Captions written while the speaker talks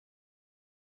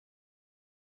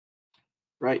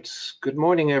Right, good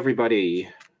morning, everybody.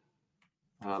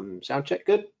 Sound check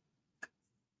good?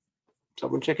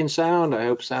 Someone checking sound? I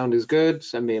hope sound is good.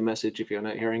 Send me a message if you're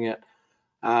not hearing it.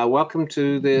 Welcome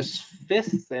to this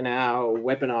fifth in our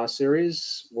webinar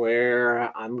series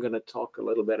where I'm going to talk a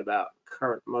little bit about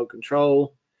current mode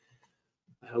control.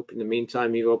 I hope in the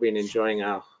meantime you've all been enjoying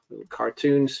our little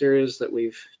cartoon series that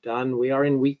we've done. We are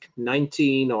in week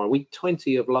 19 or week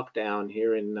 20 of lockdown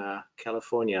here in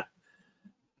California.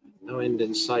 No end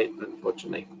in sight,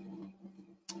 unfortunately.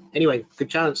 Anyway,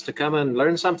 good chance to come and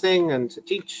learn something and to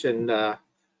teach and have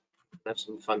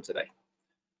some fun today.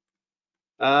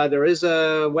 There is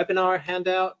a webinar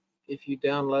handout. If you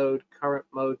download current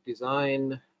mode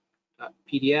design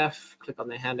PDF, click on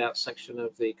the handout section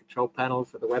of the control panel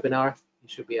for the webinar. You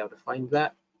should be able to find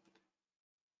that.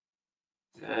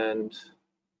 And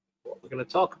what we're going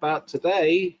to talk about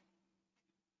today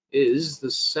is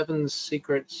the 7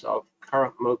 secrets of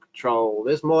current mode control.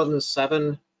 There's more than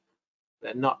 7.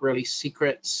 They're not really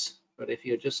secrets, but if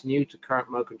you're just new to current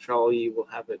mode control, you will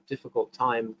have a difficult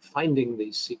time finding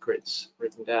these secrets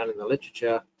written down in the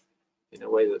literature in a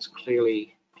way that's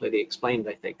clearly explained,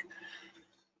 I think.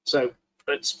 So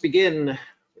let's begin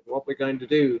with what we're going to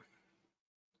do.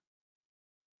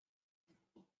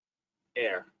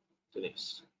 Air,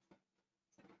 Denise.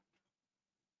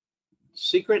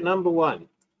 Secret number 1,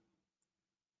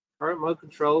 current mode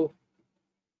control.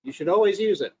 You should always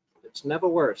use it. It's never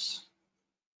worse.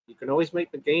 You can always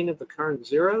make the gain of the current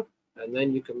 0, and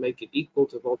then you can make it equal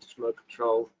to voltage mode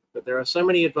control. But there are so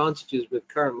many advantages with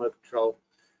current mode control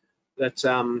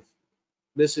that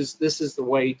this is the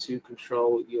way to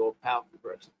control your power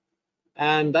converter.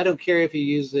 And I don't care if you're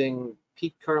using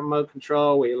peak current mode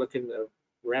control, where you're looking at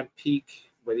ramp peak,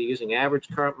 whether you're using average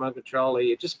current mode control, or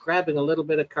you're just grabbing a little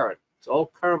bit of current. It's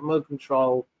all current mode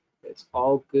control. It's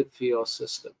all good for your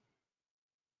system.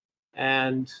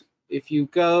 And if you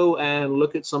go and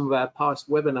look at some of our past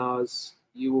webinars,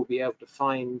 you will be able to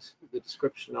find the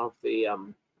description of the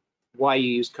why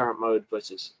you use current mode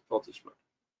versus voltage mode.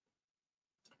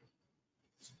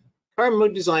 Current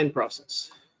mode design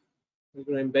process. We're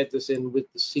going to embed this in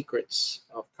with the secrets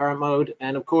of current mode,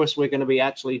 and of course we're going to be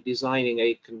actually designing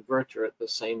a converter at the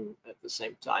same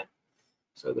time.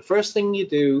 So the first thing you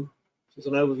do, as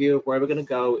an overview of where we're going to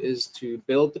go, is to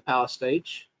build the power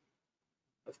stage,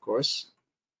 of course.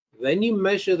 Then you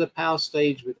measure the power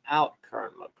stage without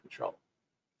current mode control.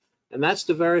 And that's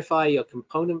to verify your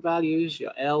component values,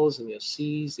 your L's and your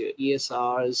C's, your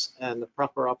ESRs, and the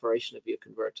proper operation of your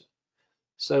converter.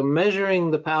 So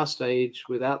measuring the power stage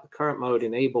without the current mode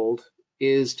enabled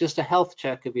is just a health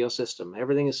check of your system.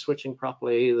 Everything is switching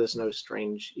properly. There's no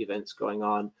strange events going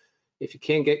on. If you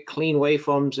can't get clean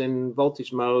waveforms in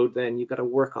voltage mode, then you've got to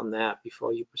work on that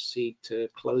before you proceed to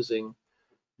closing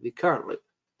the current loop.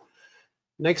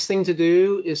 Next thing to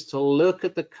do is to look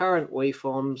at the current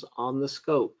waveforms on the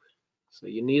scope. So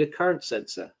you need a current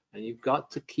sensor, and you've got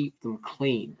to keep them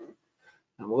clean.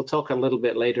 And we'll talk a little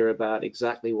bit later about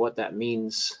exactly what that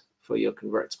means for your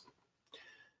converter.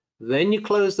 Then you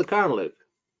close the current loop,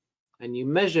 and you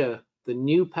measure the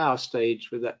new power stage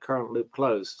with that current loop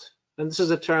closed. And this is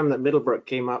a term that Middlebrook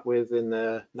came up with in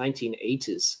the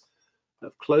 1980s,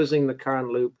 of closing the current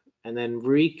loop and then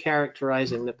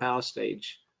recharacterizing the power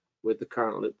stage with the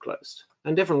current loop closed.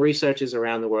 And different researchers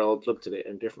around the world looked at it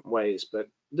in different ways, but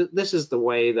this is the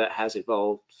way that has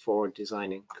evolved for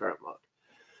designing current mode.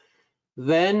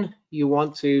 Then you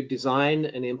want to design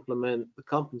and implement the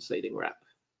compensating ramp.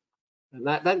 And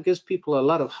that gives people a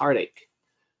lot of heartache,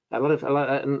 a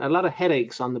lot of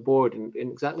headaches on the board in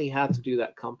exactly how to do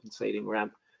that compensating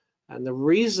ramp. And the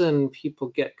reason people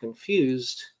get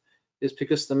confused is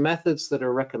because the methods that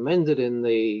are recommended in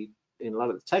a lot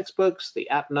of the textbooks, the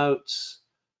app notes,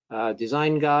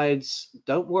 design guides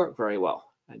don't work very well,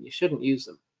 and you shouldn't use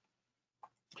them.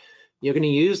 You're going to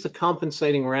use the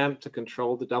compensating ramp to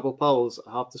control the double poles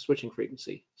at half the switching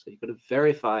frequency. So you've got to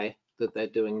verify that they're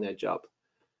doing their job.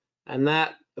 And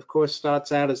that, of course,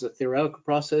 starts out as a theoretical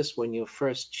process when you're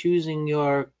first choosing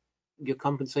your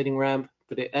compensating ramp,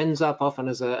 but it ends up often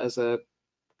as an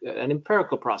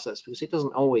empirical process because it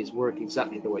doesn't always work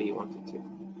exactly the way you want it to.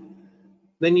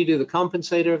 Then you do the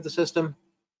compensator of the system,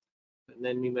 and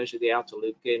then you measure the outer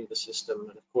loop gain of the system,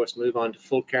 and of course move on to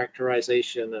full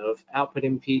characterization of output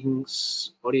impedance,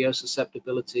 audio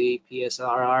susceptibility,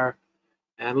 PSRR,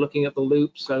 and looking at the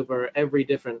loops over every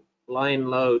different line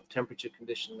load temperature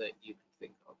condition that you can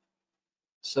think of.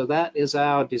 So that is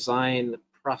our design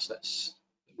process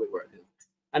that we work in.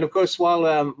 And of course, while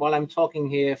I'm talking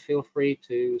here, feel free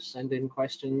to send in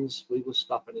questions. We will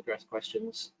stop and address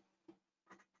questions.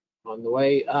 on the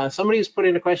way. Somebody's put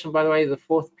in a question, by the way, the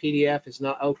fourth PDF is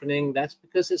not opening. That's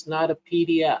because it's not a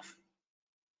PDF.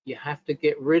 You have to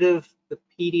get rid of the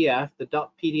PDF, the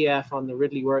 .pdf on the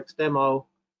Ridley Works demo,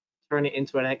 turn it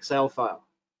into an Excel file.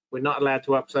 We're not allowed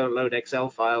to upload Excel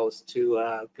files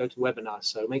to go to webinars,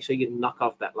 so make sure you knock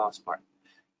off that last part.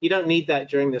 You don't need that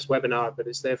during this webinar, but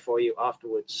it's there for you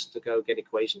afterwards to go get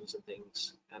equations and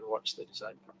things and watch the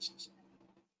design process.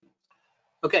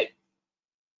 Okay,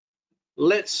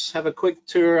 let's have a quick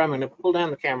tour. I'm going to pull down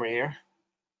the camera here.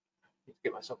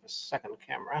 Get myself a second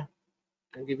camera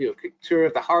and give you a quick tour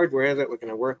of the hardware that we're going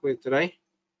to work with today.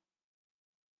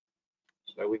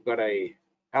 So we've got a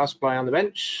power supply on the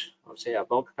bench, obviously our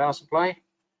bulk power supply,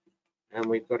 and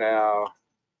we've got our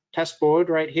test board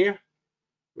right here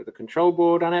with a control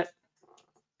board on it,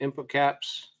 input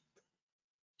caps.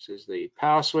 This is the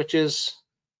power switches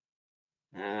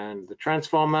and the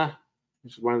transformer.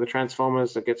 This is one of the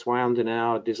transformers that gets wound in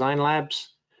our design labs.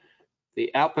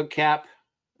 The output cap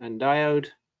and diode,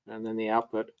 and then the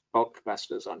output bulk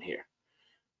capacitors on here.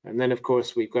 And then of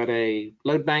course we've got a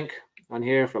load bank on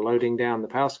here for loading down the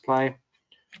power supply.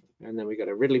 And then we got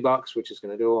a Ridley box, which is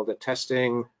going to do all the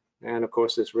testing. And of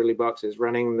course this Ridley box is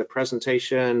running the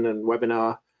presentation and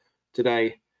webinar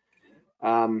today,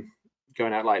 going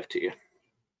out live to you.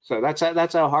 So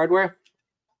that's our hardware.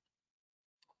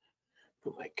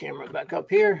 Put my camera back up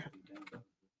here.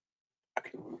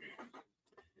 Okay.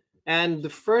 And the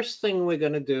first thing we're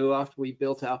going to do after we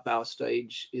built our power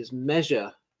stage is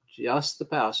measure just the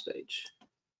power stage.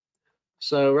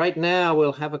 So right now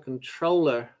we'll have a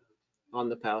controller on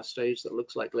the power stage that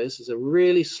looks like this. It's a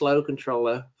really slow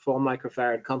controller, 4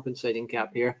 microfarad compensating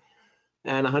cap here,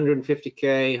 and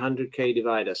 150K, 100K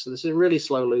divider. So this is a really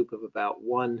slow loop of about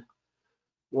one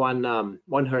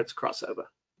hertz crossover.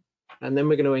 And then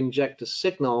we're going to inject a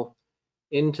signal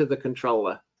into the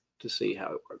controller to see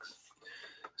how it works.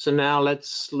 So now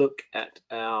let's look at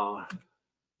our,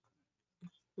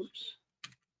 oops.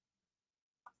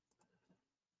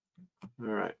 All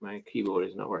right, my keyboard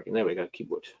is not working. There we go,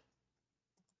 keyboard.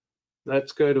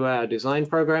 Let's go to our design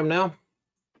program now.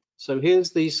 So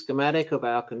here's the schematic of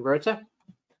our converter.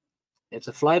 It's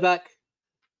a flyback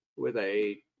with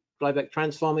a flyback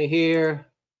transformer here.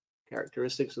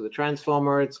 Characteristics of the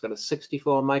transformer, it's got a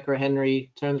 64 microhenry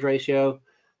turns ratio.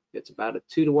 It's about a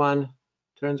 2-to-1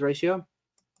 turns ratio.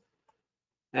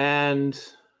 And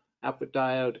output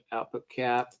diode, output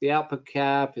cap. The output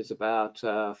cap is about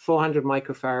 400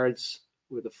 microfarads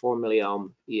with a 4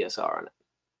 milliohm ESR on it.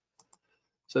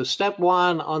 So step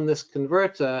one on this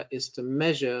converter is to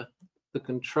measure the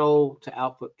control to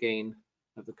output gain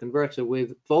of the converter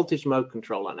with voltage mode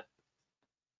control on it.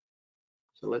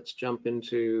 So let's jump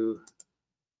into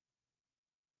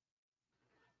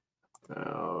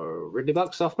our Ridley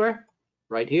box software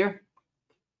right here.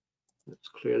 Let's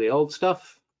clear the old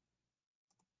stuff.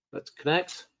 Let's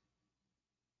connect.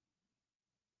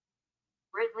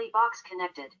 Ridley box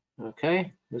connected.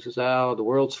 Okay, this is the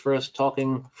world's first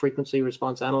talking frequency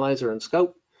response analyzer and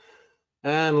scope.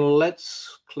 And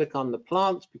let's click on the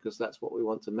plant because that's what we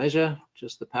want to measure,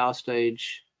 just the power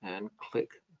stage, and click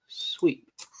sweep.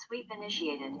 Sweep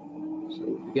initiated.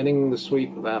 So beginning the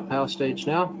sweep of our power stage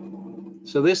now.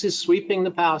 So this is sweeping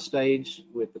the power stage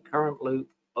with the current loop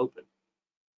open.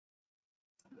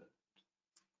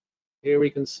 Here we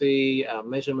can see our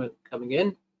measurement coming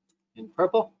in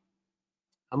purple.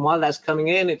 And while that's coming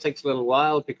in, it takes a little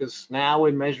while because now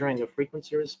we're measuring a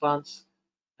frequency response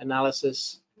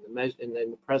analysis in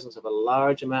the presence of a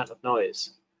large amount of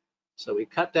noise. So we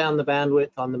cut down the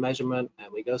bandwidth on the measurement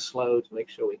and we go slow to make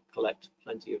sure we collect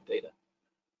plenty of data.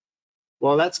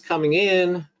 While that's coming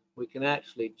in, we can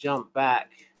actually jump back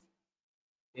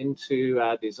into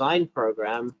our design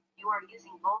program. You are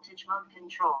using voltage mode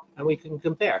control. And we can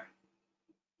compare.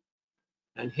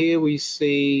 And here we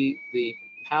see the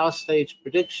power stage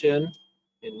prediction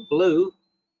in blue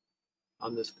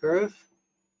on this curve.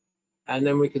 And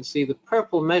then we can see the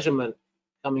purple measurement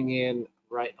coming in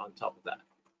right on top of that.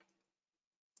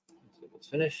 So it's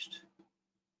finished.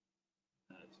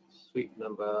 Sweep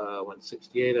number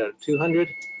 168 out of 200.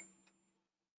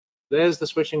 There's the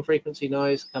switching frequency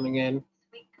noise coming in.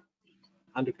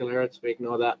 100 kilohertz, we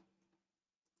ignore that.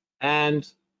 And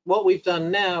what we've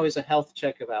done now is a health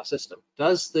check of our system.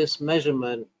 Does this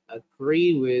measurement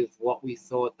agree with what we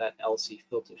thought that LC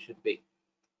filter should be?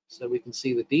 So we can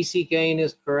see the DC gain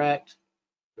is correct,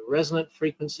 the resonant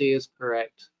frequency is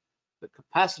correct, the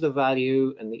capacitor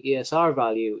value and the ESR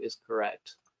value is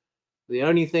correct. The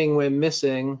only thing we're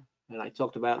missing, and I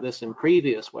talked about this in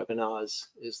previous webinars,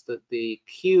 is that the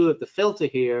Q of the filter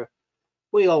here,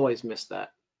 we always miss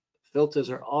that. Filters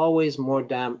are always more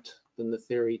damped than the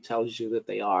theory tells you that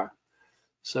they are.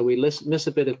 So we miss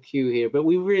a bit of Q here, but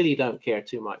we really don't care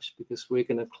too much because we're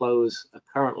going to close a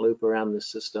current loop around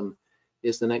this system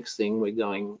is the next thing we're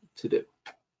going to do.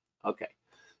 Okay,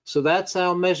 so that's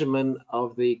our measurement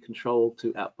of the control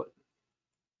to output.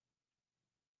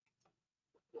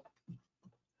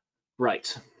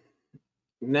 Right,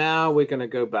 now we're going to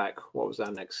go back. What was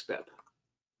our next step?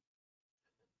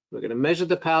 We're going to measure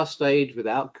the power stage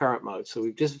without current mode. So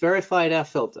we've just verified our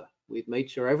filter. We've made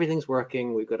sure everything's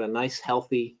working. We've got a nice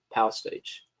healthy power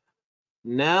stage.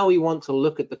 Now we want to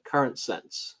look at the current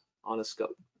sense on a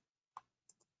scope.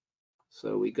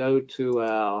 So we go to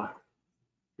our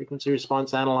frequency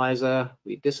response analyzer.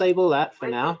 We disable that for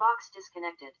now. Box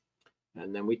disconnected.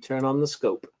 And then we turn on the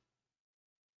scope.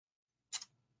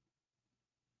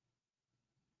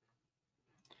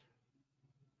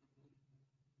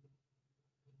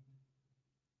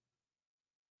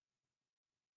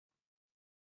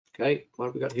 Okay,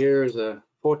 what we got here is a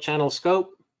 4-channel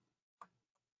scope.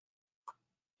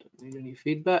 Don't need any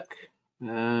feedback.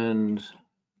 And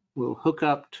we'll hook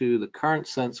up to the current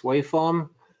sense waveform.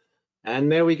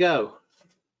 And there we go.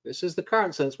 This is the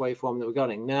current sense waveform that we're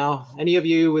getting. Now, any of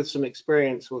you with some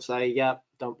experience will say, yep,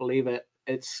 don't believe it.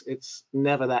 It's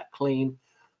never that clean.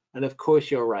 And of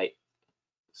course you're right.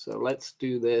 So let's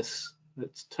do this.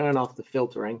 Let's turn off the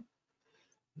filtering.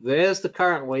 There's the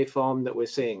current waveform that we're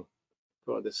seeing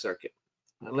for this circuit.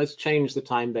 And let's change the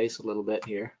time base a little bit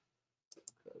here.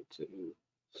 Go to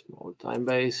smaller time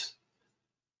base.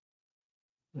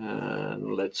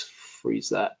 And let's freeze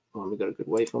that. Oh, we've got a good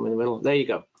waveform in the middle. There you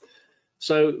go.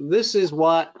 So this is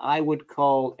what I would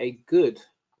call a good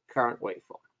current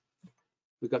waveform.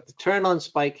 We've got the turn on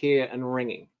spike here and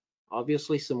ringing.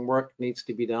 Obviously some work needs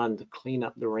to be done to clean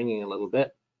up the ringing a little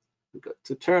bit. We've got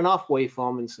the turn off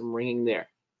waveform and some ringing there.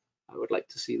 I would like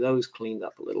to see those cleaned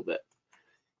up a little bit.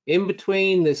 In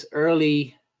between this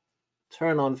early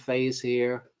turn on phase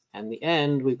here and the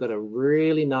end, we've got a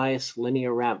really nice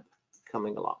linear ramp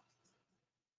coming along.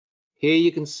 Here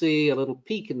you can see a little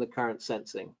peak in the current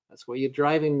sensing. That's where you're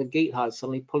driving the gate hard,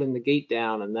 suddenly pulling the gate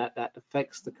down, and that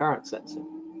affects the current sensing.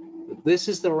 But this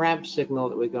is the ramp signal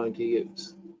that we're going to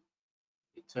use.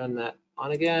 You turn that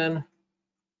on again.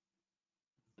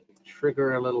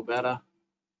 Trigger a little better.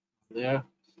 There.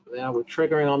 So now we're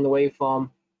triggering on the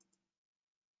waveform.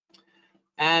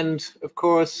 And of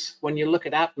course, when you look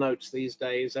at app notes these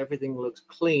days, everything looks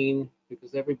clean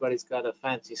because everybody's got a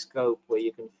fancy scope where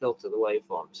you can filter the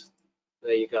waveforms.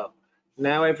 There you go.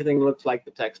 Now everything looks like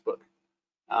the textbook.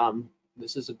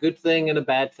 This is a good thing and a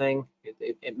bad thing.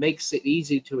 It makes it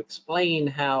easy to explain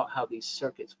how these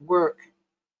circuits work,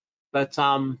 but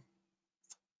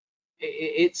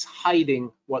it's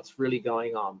hiding what's really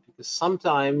going on, because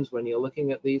sometimes when you're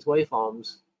looking at these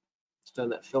waveforms, let's turn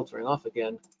that filtering off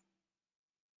again,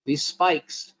 these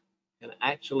spikes can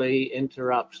actually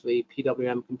interrupt the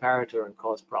PWM comparator and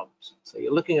cause problems. So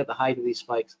you're looking at the height of these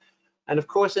spikes. And of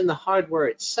course, in the hardware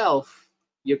itself,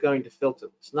 you're going to filter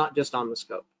this, not just on the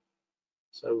scope.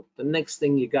 So the next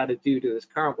thing you got to do to this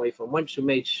current waveform, once you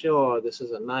made sure this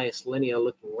is a nice linear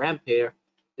looking ramp here,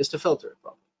 is to filter it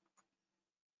properly.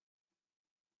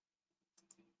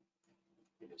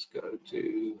 Let's go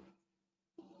to,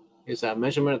 here's our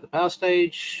measurement of the power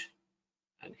stage,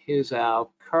 and here's our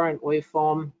current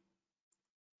waveform.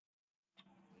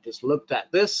 Just looked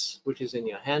at this, which is in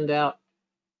your handout.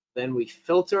 Then we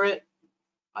filter it,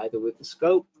 either with the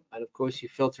scope, and of course you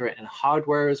filter it in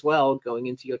hardware as well, going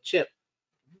into your chip.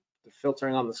 The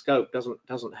filtering on the scope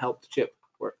doesn't help the chip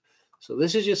work. So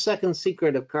this is your second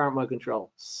secret of current mode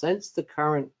control. Sense the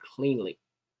current cleanly.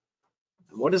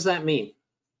 And what does that mean?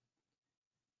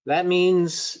 That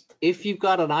means if you've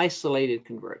got an isolated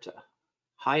converter,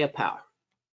 higher power,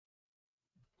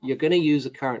 you're going to use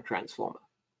a current transformer.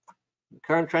 The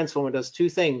current transformer does two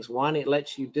things. One, it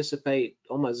lets you dissipate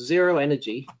almost zero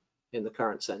energy in the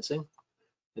current sensing.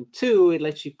 And two, it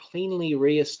lets you cleanly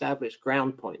reestablish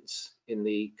ground points in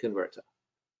the converter.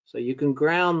 So you can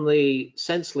ground the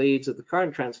sense leads of the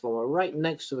current transformer right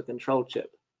next to the control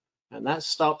chip. And that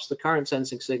stops the current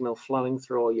sensing signal flowing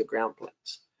through all your ground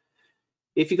planes.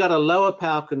 If you've got a lower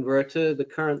power converter, the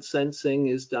current sensing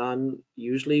is done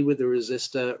usually with a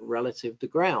resistor relative to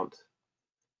ground.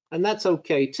 And that's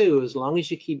okay too, as long as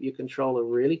you keep your controller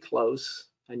really close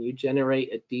and you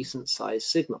generate a decent sized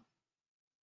signal.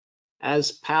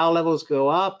 As power levels go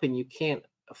up and you can't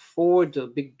afford a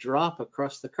big drop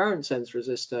across the current sense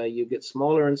resistor, you get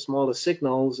smaller and smaller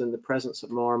signals in the presence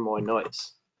of more and more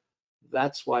noise.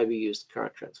 That's why we use the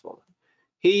current transformer.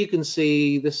 Here you can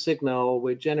see the signal.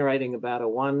 We're generating about a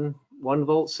 1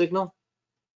 volt signal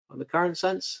on the current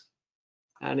sense.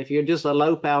 And if you're just a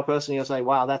low power person, you'll say,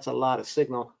 wow, that's a lot of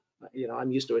signal. You know,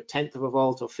 I'm used to 1/10 of a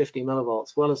volt or 50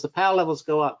 millivolts. Well, as the power levels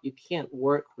go up, you can't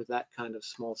work with that kind of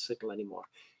small signal anymore.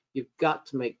 You've got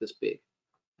to make this big.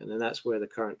 And then that's where the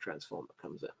current transformer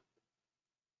comes in.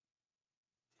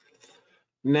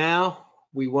 Now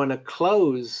we want to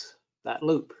close that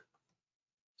loop.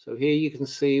 So here you can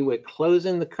see we're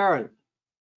closing the current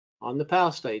on the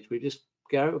power stage. We're just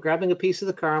grabbing a piece of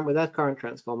the current with that current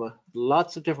transformer.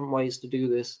 Lots of different ways to do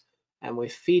this, and we're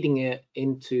feeding it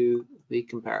into the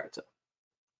comparator.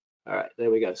 All right, there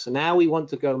we go. So now we want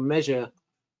to go measure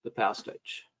the power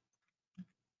stage.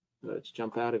 Let's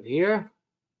jump out of here.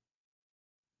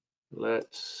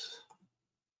 Let's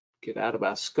get out of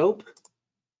our scope.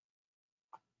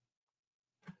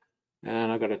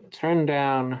 And I've got to turn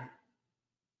down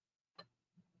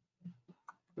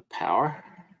the power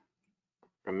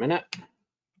for a minute.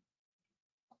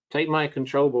 Take my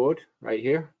control board right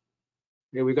here.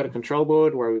 Here we've got a control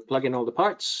board where we plug in all the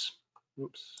parts.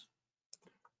 Oops.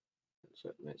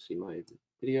 So let's see my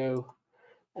video.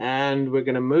 And we're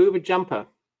going to move a jumper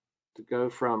to go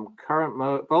from current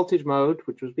mode, voltage mode,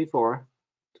 which was before,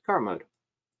 to current mode.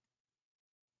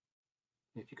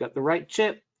 If you've got the right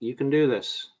chip, you can do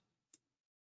this.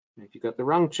 If you've got the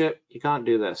wrong chip, you can't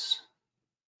do this.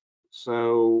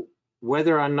 So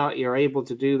whether or not you're able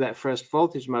to do that first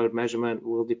voltage mode measurement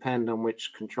will depend on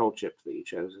which control chip that you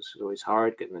chose. This is always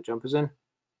hard getting the jumpers in.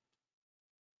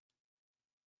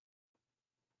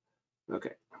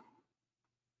 Okay.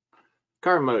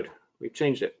 Current mode, we've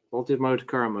changed it. Voltage mode to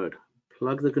current mode.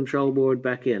 Plug the control board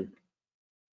back in.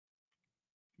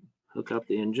 Hook up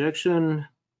the injection.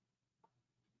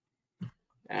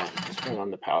 And turn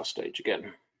on the power stage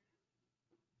again.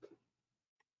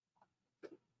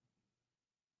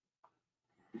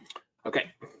 Okay.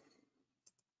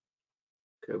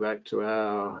 Go back to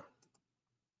our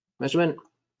measurement.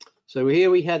 So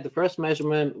here we had the first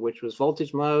measurement, which was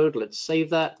voltage mode. Let's save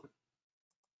that.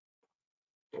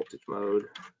 Voltage mode.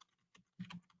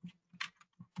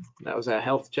 That was our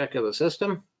health check of the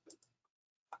system.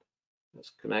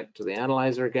 Let's connect to the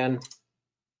analyzer again.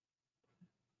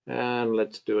 And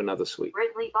let's do another sweep.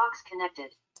 Ridley box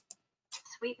connected.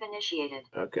 Sweep initiated.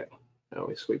 Okay, now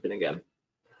we're sweeping again.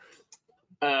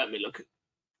 Let me look.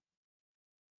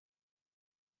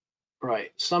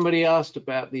 Right, somebody asked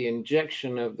about the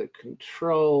injection of the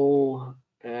control,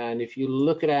 and if you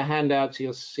look at our handouts,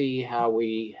 you'll see how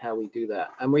we do that.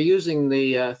 And we're using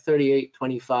the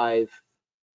 3825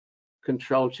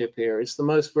 control chip here. It's the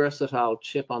most versatile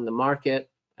chip on the market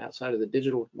outside of the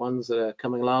digital ones that are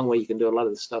coming along, where you can do a lot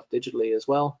of the stuff digitally as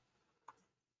well.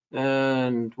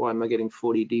 And why am I getting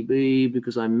 40 dB?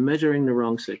 Because I'm measuring the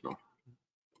wrong signal.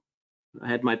 I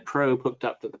had my probe hooked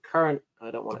up to the current.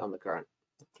 I don't want it on the current.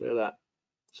 Clear that.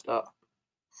 Stop.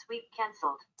 Sweep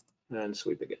cancelled. And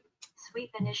sweep again.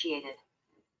 Sweep initiated.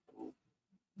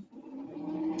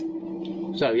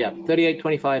 So yeah,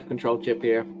 3825 control chip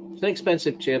here. It's an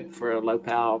expensive chip for low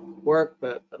power work,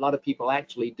 but a lot of people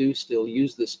actually do still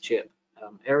use this chip.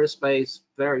 Aerospace,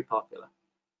 very popular.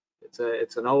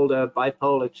 It's an older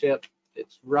bipolar chip.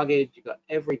 It's rugged. You've got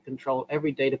every control,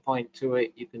 every data point to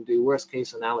it. You can do worst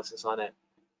case analysis on it.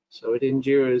 So it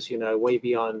endures, you know, way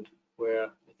beyond where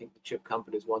I think the chip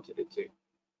companies wanted it to.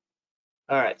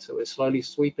 All right, so we're slowly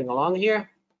sweeping along here.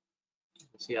 You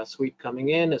can see our sweep coming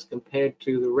in as compared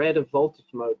to the red of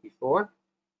voltage mode before.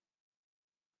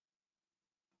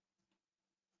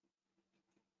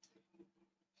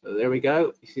 So there we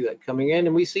go. You see that coming in,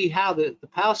 and we see how the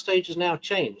power stage has now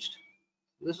changed.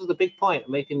 This is the big point of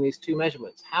making these two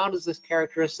measurements. How does this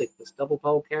characteristic, this double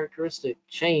pole characteristic,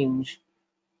 change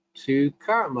to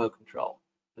current mode control?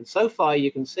 And so far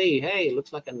you can see, hey, it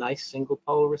looks like a nice single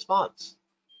pole response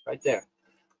right there.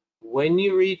 When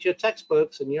you read your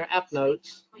textbooks and your app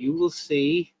notes, you will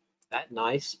see that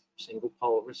nice single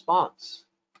pole response.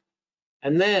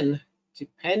 And then,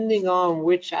 depending on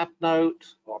which app note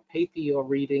or paper you're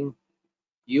reading,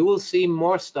 you will see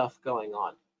more stuff going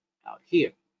on out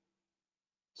here.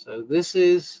 So this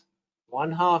is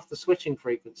 1/2 the switching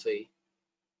frequency.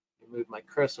 Move my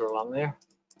cursor along there.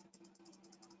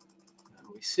 And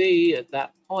we see at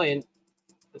that point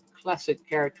the classic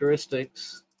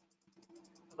characteristics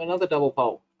of another double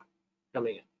pole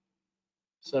coming in.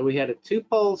 So we had a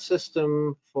 2-pole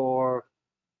system for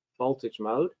voltage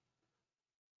mode.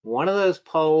 One of those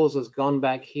poles has gone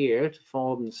back here to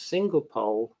form the single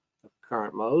pole of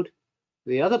current mode.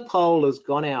 The other pole has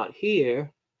gone out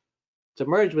here to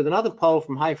merge with another pole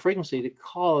from high frequency to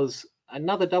cause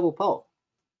another double pole.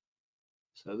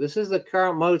 So this is the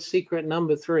current mode secret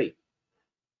number 3.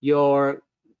 Your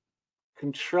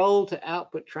control to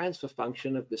output transfer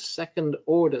function of the second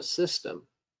order system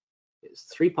is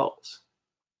 3 poles.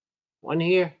 One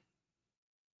here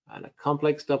and a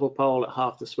complex double pole at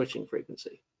half the switching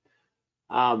frequency.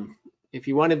 If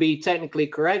you want to be technically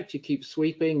correct, you keep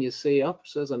sweeping, you see, oh,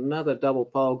 so there's another double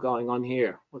pole going on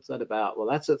here. What's that about? Well,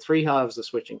 that's at 3 halves the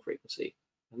switching frequency.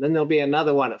 And then there'll be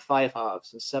another one at 5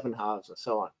 halves and 7 halves and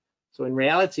so on. So in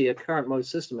reality, a current mode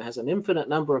system has an infinite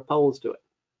number of poles to it.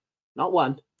 Not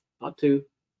 1, not 2.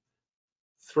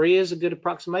 3 is a good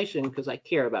approximation because I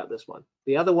care about this one.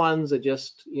 The other ones are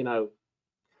just, you know,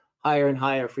 higher and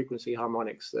higher frequency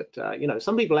harmonics that, you know,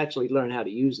 some people actually learn how to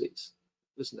use these.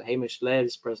 Listen to Hamish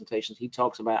Lair's presentations. He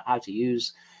talks about how to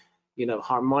use, you know,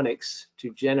 harmonics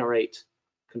to generate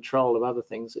control of other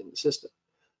things in the system.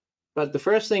 But the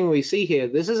first thing we see here,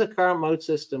 this is a current mode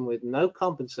system with no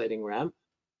compensating ramp.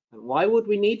 And why would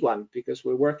we need one? Because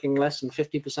we're working less than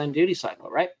 50% duty cycle,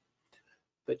 right?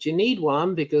 But you need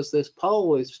one because this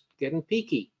pole is getting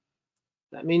peaky.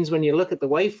 That means when you look at the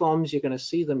waveforms, you're going to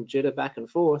see them jitter back and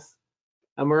forth.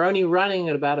 And we're only running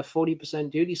at about a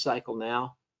 40% duty cycle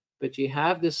now, but you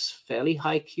have this fairly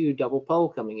high Q double pole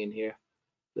coming in here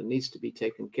that needs to be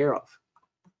taken care of.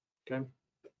 Okay.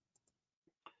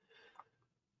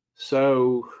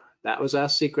 So that was our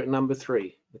secret number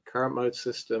 3. The current mode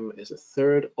system is a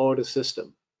third order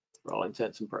system for all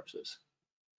intents and purposes.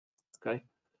 Okay.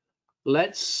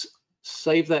 Let's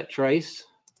save that trace,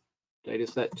 data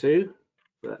set 2.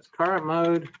 So that's current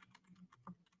mode,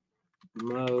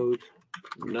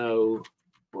 no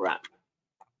ramp.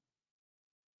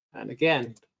 And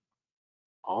again,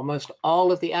 almost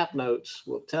all of the app notes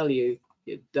will tell you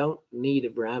you don't need a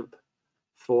ramp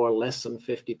for less than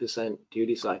 50%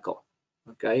 duty cycle,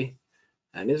 okay?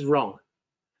 And it's wrong.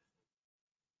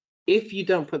 If you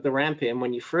don't put the ramp in,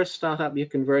 when you first start up your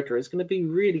converter, it's going to be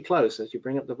really close as you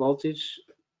bring up the voltage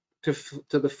to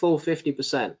the full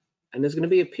 50%. And there's going to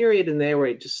be a period in there where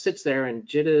it just sits there and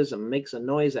jitters and makes a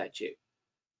noise at you.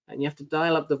 And you have to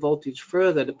dial up the voltage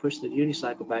further to push the duty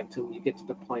cycle back till you get to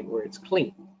the point where it's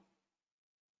clean.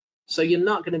 So you're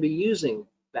not going to be using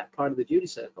that part of the duty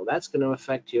cycle. That's going to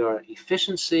affect your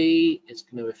efficiency. It's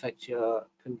going to affect your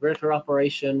converter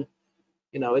operation.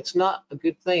 You know, it's not a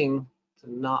good thing to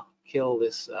not kill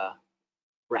this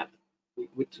ramp,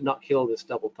 to not kill this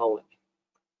double polling.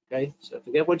 Okay, so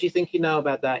forget what you think you know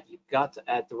about that. You've got to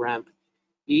add the ramp,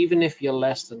 even if you're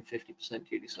less than 50%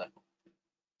 duty cycle.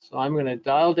 So I'm going to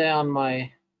dial down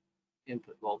my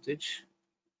input voltage.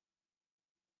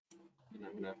 And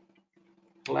I'm going to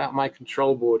pull out my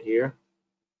control board here.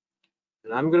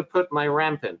 And I'm going to put my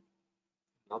ramp in.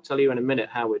 I'll tell you in a minute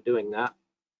how we're doing that.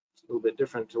 It's a little bit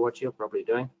different to what you're probably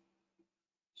doing.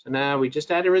 So now we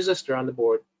just add a resistor on the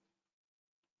board.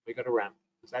 We got a ramp.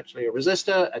 It's actually a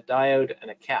resistor, a diode,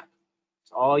 and a cap.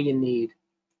 It's all you need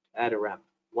to add a ramp.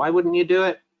 Why wouldn't you do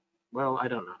it? Well, I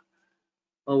don't know.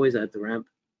 Always add the ramp.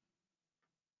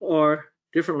 Or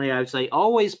differently, I would say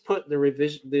always put the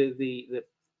revision, the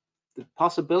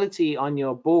possibility on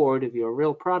your board of your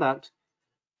real product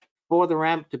for the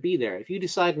ramp to be there. If you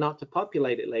decide not to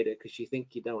populate it later because you think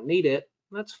you don't need it,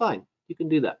 that's fine. You can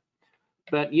do that.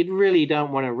 But you really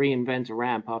don't want to reinvent a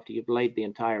ramp after you've laid the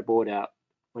entire board out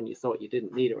when you thought you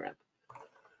didn't need a ramp.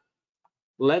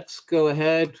 Let's go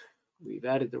ahead. We've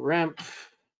added the ramp.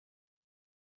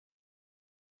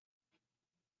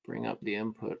 Bring up the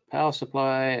input power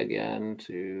supply again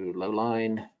to low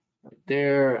line right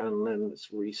there, and then let's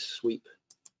re-sweep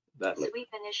that loop. Sweep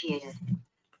initiated.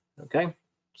 Okay,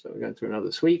 so we're going through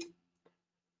another sweep.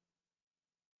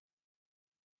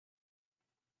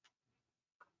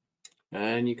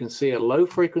 And you can see at low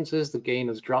frequencies, the gain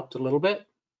has dropped a little bit.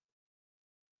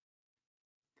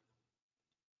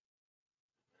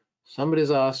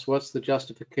 Somebody's asked, what's the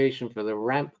justification for the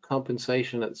ramp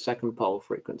compensation at second pole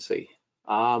frequency?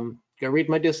 Go read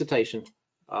my dissertation.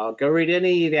 Go read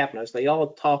any of the app notes. They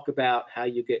all talk about how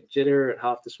you get jitter at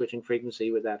half the switching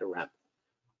frequency without a ramp.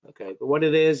 Okay, but what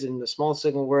it is in the small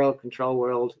signal world, control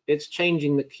world, it's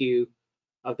changing the Q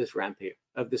of this ramp here,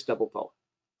 of this double pole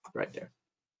right there.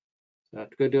 So I have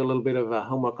to go do a little bit of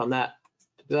homework on that.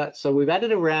 So we've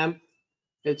added a ramp.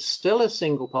 It's still a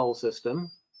single pole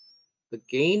system. The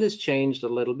gain has changed a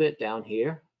little bit down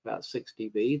here, about 6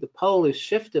 dB. The pole is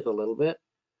shifted a little bit.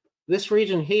 This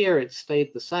region here, it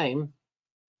stayed the same.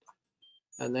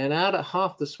 And then out at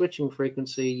half the switching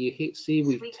frequency, you see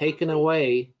we've taken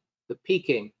away the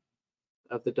peaking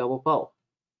of the double pole.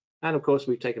 And of course,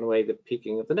 we've taken away the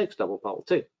peaking of the next double pole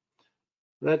too.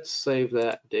 Let's save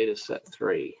that data set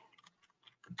 3.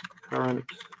 Current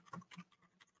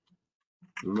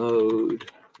mode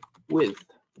with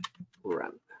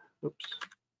ramp. Oops.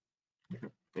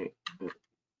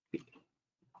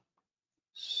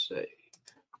 Save.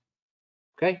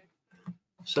 Okay,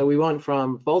 so we went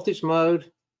from voltage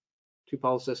mode,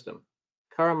 2-pole system.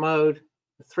 Current mode,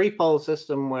 a 3-pole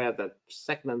system where the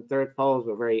second and third poles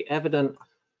were very evident,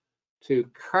 to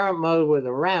current mode with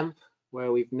a ramp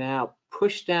where we've now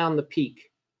pushed down the peak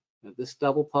of this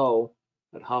double pole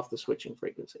at half the switching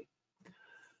frequency.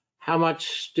 How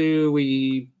much do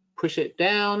we push it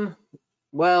down?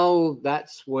 Well,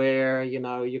 that's where, you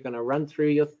know, you're going to run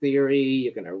through your theory,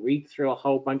 you're going to read through a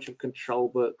whole bunch of control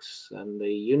books, and the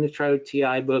Unitrode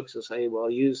TI books will say, well,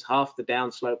 use half the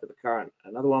downslope of the current.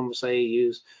 Another one will say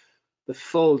use the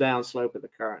full downslope of the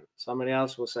current. Somebody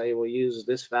else will say, we'll use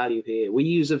this value here. We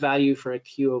use a value for a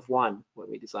Q of 1 when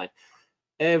we design.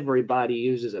 Everybody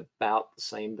uses about the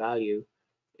same value.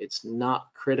 It's not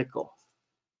critical.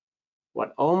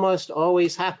 What almost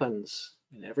always happens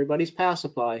in everybody's power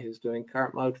supply who's doing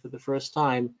current mode for the first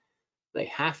time, they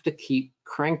have to keep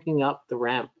cranking up the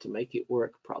ramp to make it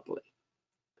work properly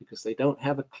because they don't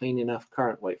have a clean enough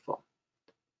current waveform.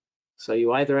 So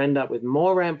you either end up with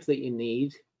more ramp that you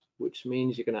need, which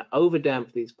means you're going to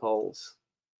overdamp these poles,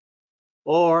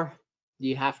 or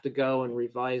you have to go and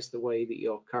revise the way that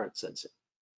you're current sensing.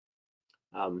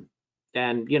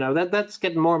 And you know that's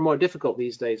getting more and more difficult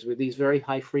these days with these very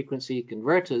high frequency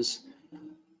converters.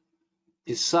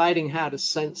 Deciding how to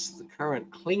sense the current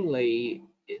cleanly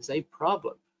is a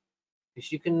problem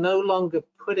because you can no longer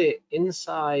put it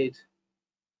inside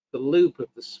the loop of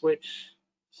the switch,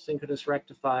 synchronous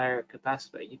rectifier,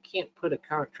 capacitor. You can't put a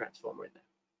current transformer in there.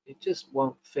 It just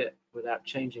won't fit without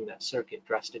changing that circuit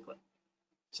drastically.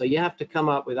 So you have to come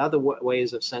up with other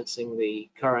ways of sensing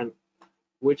the current,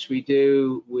 which we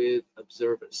do with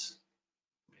observers.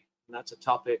 And that's a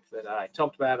topic that I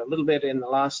talked about a little bit in the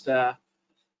last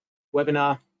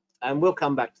webinar, and we'll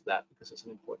come back to that because it's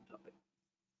an important topic.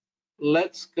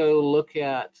 Let's go look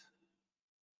at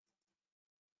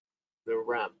the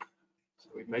ramp.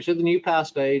 So we've measured the new power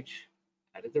stage,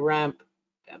 added the ramp,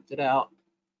 damped it out.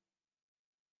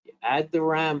 You add the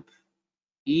ramp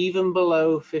even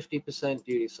below 50%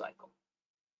 duty cycle.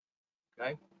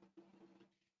 Okay,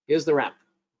 here's the ramp.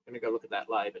 I'm going to go look at that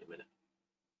live in a minute.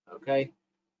 Okay,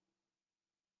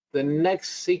 the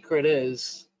next secret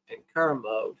is in current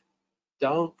mode,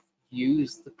 don't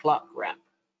use the clock ramp,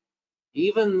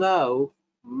 even though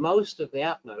most of the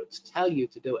app notes tell you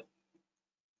to do it.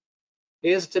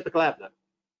 Here's a typical app note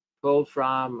pulled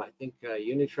from, I think,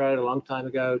 Unitrode a long time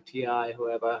ago, TI,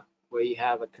 whoever, where you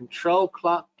have a control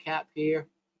clock cap here,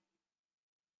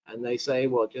 and they say,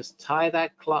 well, just tie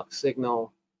that clock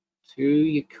signal to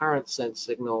your current sense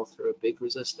signal through a big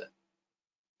resistor.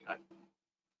 Okay.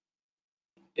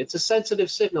 It's a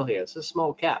sensitive signal here. It's a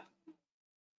small cap.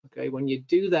 Okay, when you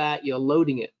do that, you're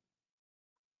loading it,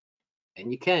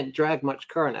 and you can't drag much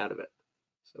current out of it.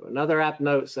 So another app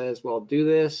note says, well, do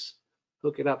this,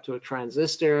 hook it up to a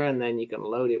transistor, and then you can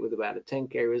load it with about a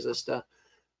 10K resistor.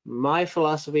 My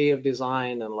philosophy of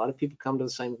design, and a lot of people come to the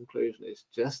same conclusion, is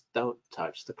just don't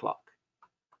touch the clock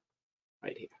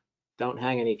right here. Don't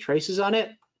hang any traces on it.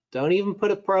 Don't even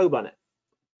put a probe on it.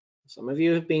 Some of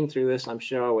you have been through this, I'm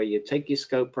sure, where you take your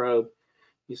scope probe,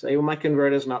 you say, well, my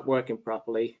converter's not working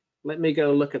properly. Let me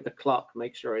go look at the clock,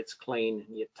 make sure it's clean.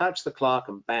 You touch the clock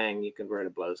and bang, your converter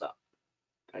blows up.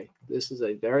 Okay, this is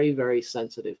a very, very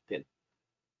sensitive pin.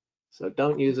 So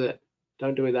don't use it.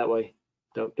 Don't do it that way.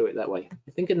 Don't do it that way.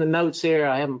 I think in the notes here,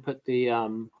 I haven't put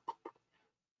the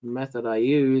method I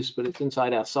use, but it's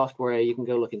inside our software. You can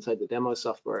go look inside the demo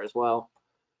software as well.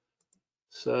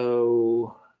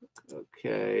 So,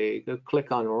 okay, go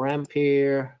click on ramp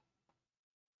here.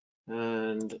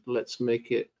 And let's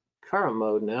make it current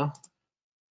mode now.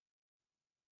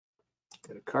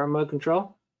 Go to current mode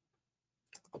control.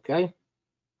 Okay.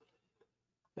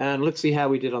 And let's see how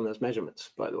we did on those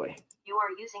measurements, by the way. You are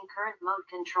using current mode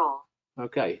control.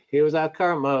 Okay, here's our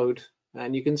current mode,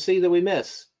 and you can see that we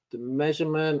miss. The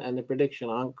measurement and the prediction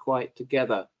aren't quite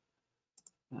together.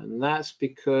 And that's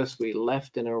because we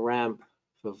left in a ramp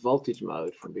for voltage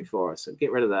mode from before. So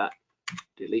get rid of that,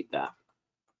 delete that.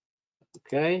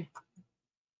 Okay.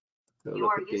 You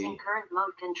are using current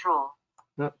mode control.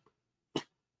 Yep.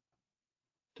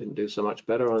 Didn't do so much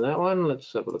better on that one.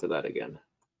 Let's have a look at that again.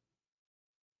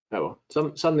 Oh,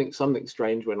 well, something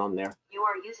strange went on there. You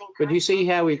are using current but you see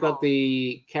how we've control. got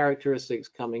the characteristics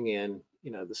coming in,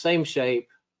 you know, the same shape,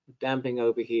 damping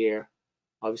over here.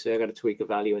 Obviously, I got to tweak a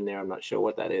value in there. I'm not sure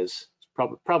what that is.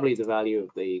 It's probably the value of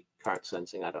the current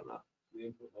sensing. I don't know. The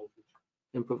input voltage.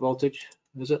 Input voltage,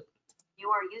 is it? You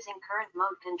are using current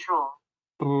mode control.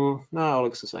 No, it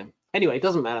looks the same. Anyway, it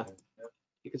doesn't matter.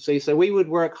 You can see, so we would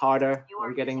work harder You are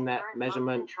on getting using that current mode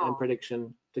measurement control. and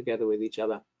prediction together with each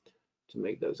other to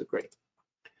make those agree.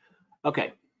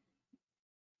 Okay.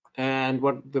 And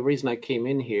the reason I came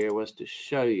in here was to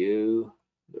show you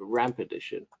the ramp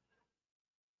edition.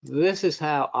 This is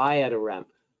how I add a ramp.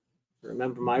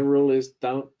 Remember, my rule is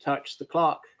don't touch the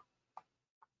clock.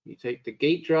 You take the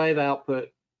gate drive output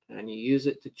and you use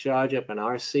it to charge up an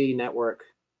RC network.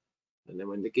 And then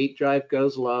when the gate drive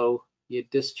goes low, you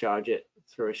discharge it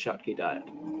through a Schottky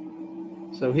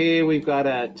diode. So here we've got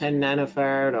a 10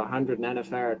 nanofarad or 100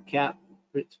 nanofarad cap.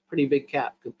 It's a pretty big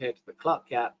cap compared to the clock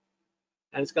cap.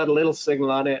 And it's got a little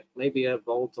signal on it, maybe a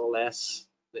volt or less,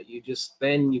 that you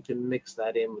can mix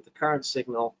that in with the current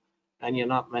signal, and you're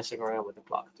not messing around with the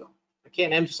clock. So I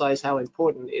can't emphasize how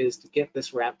important it is to get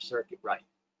this ramp circuit right.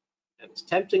 And it's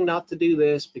tempting not to do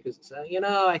this because it's, you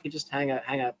know, I could just hang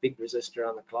a big resistor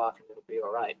on the clock and it'll be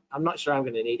all right. I'm not sure I'm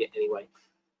going to need it anyway.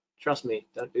 Trust me,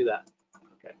 don't do that.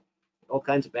 Okay, all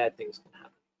kinds of bad things can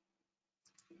happen.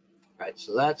 All right,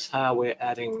 so that's how we're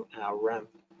adding our ramp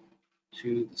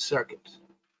to the circuit.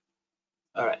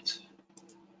 All right,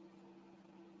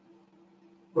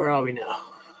 where are we now?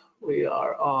 We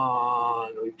are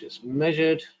on, we've just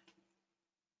measured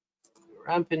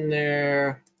ramp in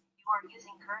there. You are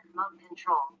using current mode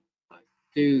control.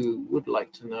 Would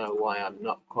like to know why I'm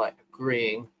not quite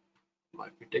agreeing with my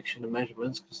prediction of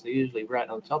measurements, because they're usually right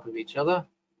on top of each other.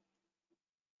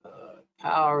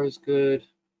 Power is good,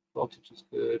 voltage is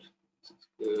good, this is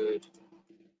good.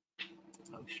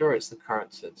 I'm sure it's the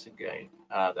current sensing gain.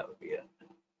 That would be it.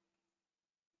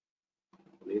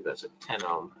 I believe there's a 10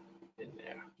 ohm in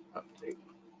there. Update.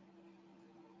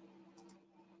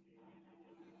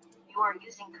 You are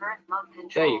using current mode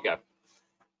control. There you go.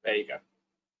 There you go.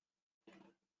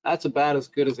 That's about as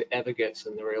good as it ever gets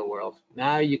in the real world.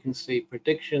 Now you can see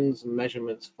predictions and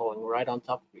measurements falling right on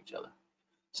top of each other.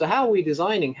 So how are we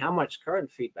designing how much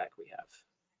current feedback we have?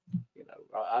 You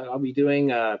know, are we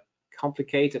doing a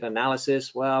complicated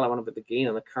analysis? Well, I want to put the gain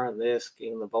and the current this,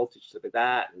 gain and the voltage to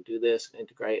that, and do this and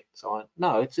integrate and so on.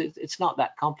 No, it's not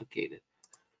that complicated.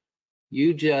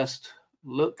 You just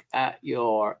look at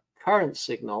your current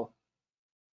signal,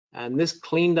 and this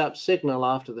cleaned up signal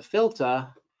after the filter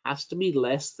has to be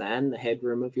less than the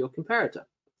headroom of your comparator.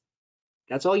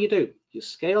 That's all you do. You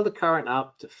scale the current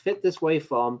up to fit this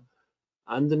waveform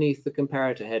underneath the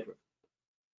comparator headroom.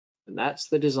 And that's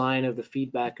the design of the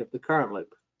feedback of the current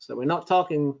loop. So we're not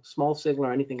talking small signal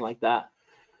or anything like that.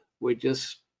 We're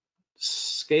just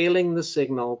scaling the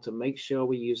signal to make sure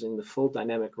we're using the full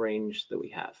dynamic range that we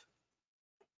have.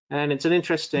 And it's an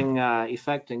interesting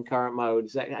effect in current mode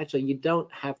is that actually you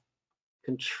don't have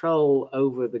control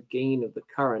over the gain of the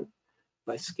current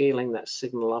by scaling that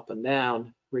signal up and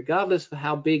down. Regardless of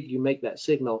how big you make that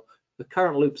signal, the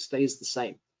current loop stays the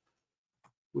same,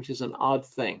 which is an odd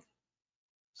thing.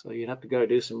 So you'd have to go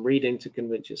do some reading to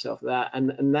convince yourself of that.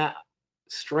 And that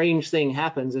strange thing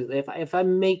happens is if I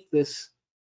make this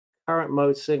current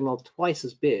mode signal twice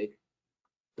as big,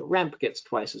 the ramp gets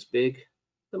twice as big,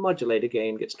 the modulator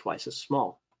gain gets twice as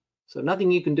small. So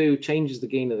nothing you can do changes the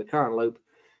gain of the current loop.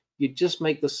 You just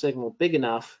make the signal big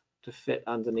enough to fit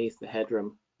underneath the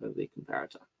headroom of the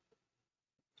comparator.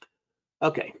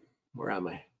 Okay, where am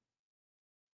I?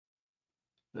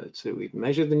 So we've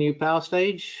measured the new power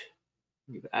stage.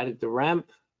 We've added the ramp,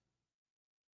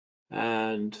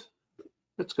 and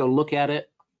let's go look at it,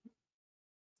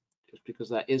 just because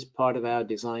that is part of our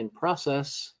design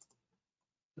process.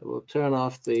 So we'll turn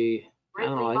off the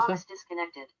Ridley analyzer. box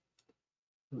disconnected.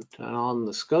 We'll turn on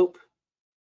the scope.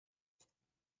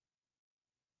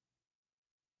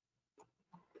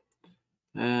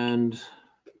 And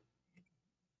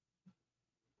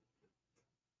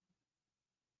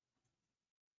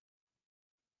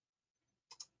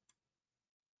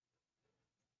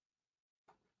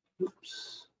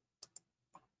oops.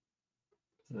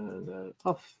 And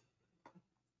off.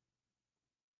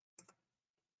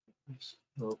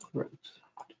 No correct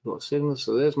signal.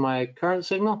 So there's my current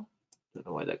signal. Don't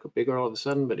know why that got bigger all of a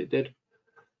sudden, but it did.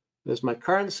 There's my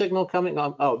current signal coming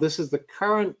on. Oh, this is the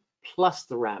current plus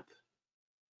the ramp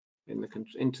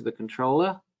into the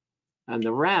controller, and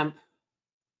the ramp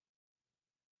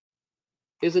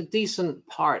is a decent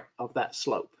part of that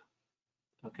slope.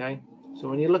 Okay, so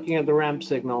when you're looking at the ramp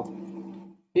signal,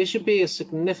 it should be a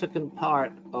significant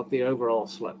part of the overall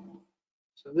slope.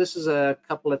 So this is a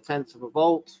couple of tenths of a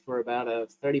volt for about a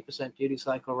 30% duty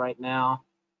cycle right now,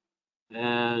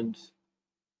 and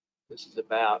this is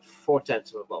about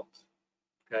 4/10 of a volt.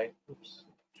 Okay, oops,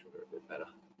 a bit better.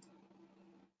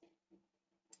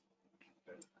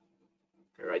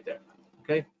 Okay, right there.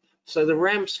 Okay, so the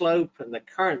ramp slope and the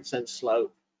current sense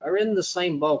slope are in the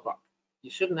same ballpark.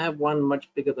 You shouldn't have one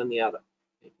much bigger than the other.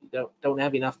 If you you don't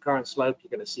have enough current slope, you're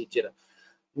going to see jitter.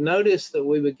 Notice that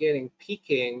we were getting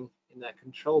peaking in that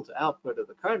control to output of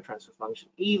the current transfer function,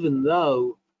 even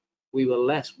though we were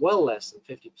well less than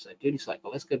 50% duty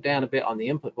cycle. Let's go down a bit on the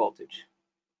input voltage.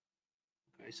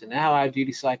 Okay, so now our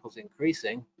duty cycle is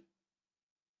increasing.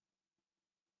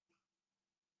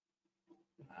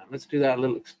 Let's do that a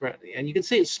little experimentally, and you can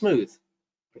see it's smooth.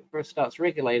 When it first starts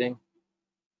regulating,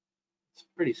 it's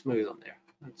pretty smooth on there.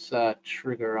 Let's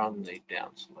trigger on the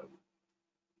downslope.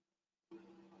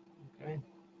 Okay.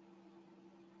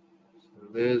 So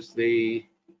there's the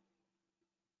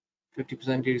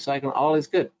 50% duty cycle. All is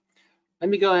good. Let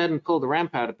me go ahead and pull the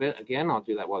ramp out a bit. Again, I'll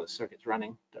do that while the circuit's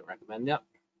running. Don't recommend that.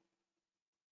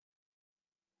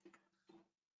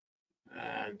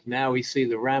 And now we see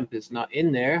the ramp is not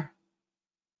in there.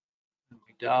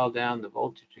 We dial down the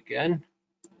voltage again.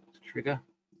 Trigger.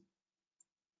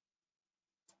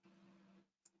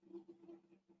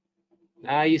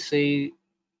 Now you see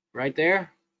right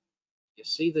there, you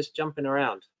see this jumping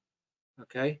around.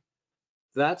 Okay,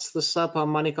 that's the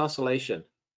subharmonic oscillation.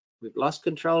 We've lost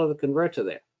control of the converter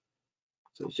there.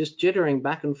 So it's just jittering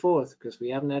back and forth because we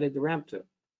haven't added the ramp to it.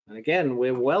 And again,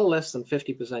 we're well less than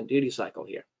 50% duty cycle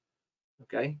here.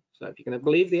 Okay, so if you're going to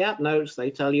believe the app notes,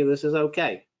 they tell you this is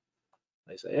okay.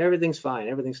 They say everything's fine,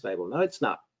 everything's stable. No, it's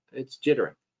not. It's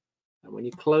jittering. And when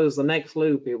you close the next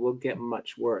loop, it will get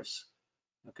much worse.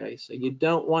 Okay, so you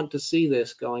don't want to see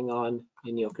this going on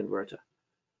in your converter.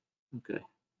 Okay,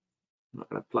 I'm not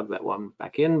going to plug that one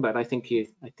back in, but I think you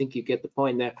get the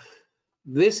point there.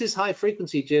 This is high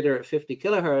frequency jitter at 50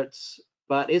 kilohertz,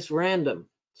 but it's random.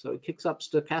 So it kicks up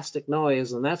stochastic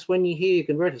noise, and that's when you hear your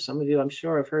converter. Some of you, I'm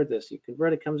sure, have heard this. Your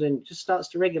converter comes in, just starts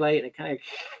to regulate, and it kind of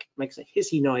makes a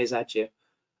hissy noise at you.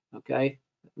 Okay,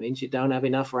 that means you don't have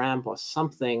enough ramp or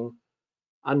something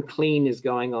unclean is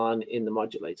going on in the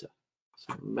modulator.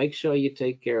 So make sure you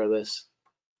take care of this.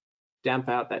 Damp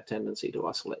out that tendency to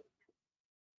oscillate.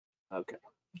 Okay,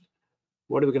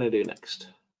 what are we going to do next?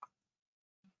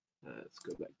 Let's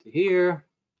go back to here.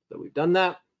 So we've done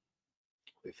that.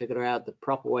 We figured out the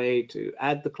proper way to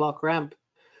add the clock ramp.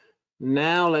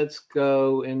 Now let's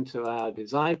go into our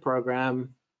design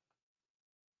program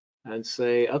and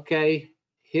say, okay,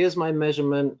 here's my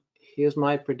measurement, here's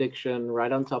my prediction,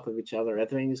 right on top of each other,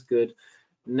 everything is good.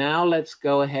 Now let's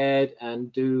go ahead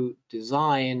and do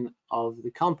design of the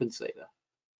compensator.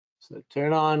 So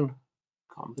turn on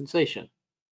compensation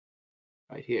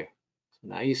right here. So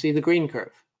now you see the green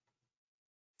curve.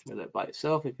 Show that by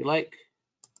itself if you like.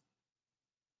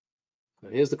 So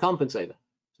here's the compensator.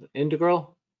 It's an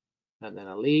integral, and then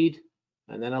a lead,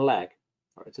 and then a lag.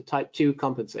 Or it's a type 2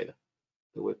 compensator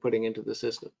that we're putting into the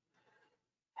system.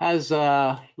 Has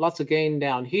lots of gain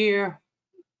down here.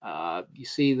 You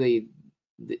see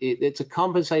it's a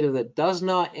compensator that does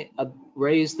not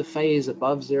raise the phase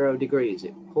above 0 degrees.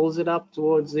 It pulls it up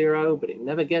towards 0, but it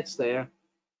never gets there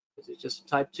because it's just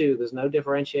type 2. There's no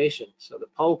differentiation. So the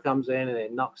pole comes in and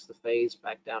it knocks the phase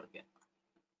back down again.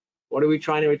 What are we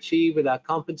trying to achieve with our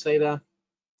compensator?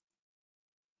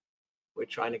 We're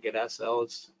trying to get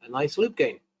ourselves a nice loop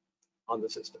gain on the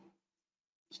system.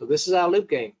 So this is our loop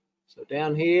gain. So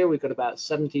down here, we've got about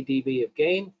 70 dB of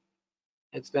gain.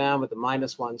 It's down with a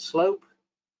 -1 slope.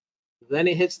 Then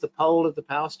it hits the pole of the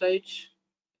power stage.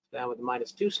 It's down with a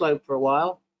 -2 slope for a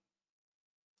while.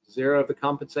 0 of the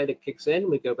compensator kicks in.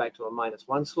 We go back to a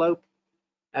 -1 slope.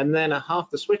 And then at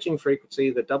half the switching frequency,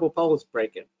 the double poles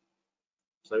break in.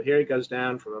 So here it goes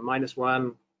down from a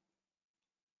 -1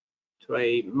 to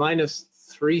a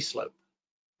 -3 slope.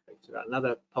 Okay, so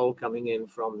another pole coming in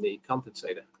from the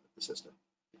compensator of the system.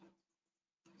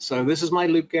 So this is my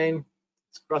loop gain.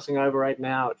 It's crossing over right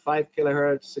now at 5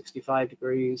 kilohertz, 65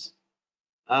 degrees.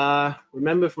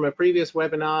 Remember from a previous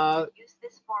webinar, Use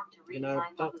this form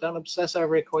to don't obsess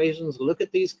over equations. Look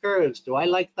at these curves. Do I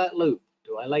like that loop?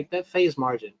 Do I like that phase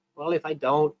margin? Well, if I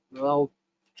don't, I'll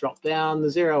drop down the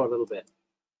 0 a little bit.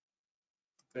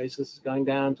 Okay, so this is going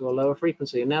down to a lower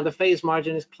frequency, and now the phase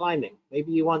margin is climbing.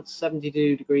 Maybe you want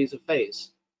 72 degrees of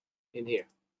phase in here.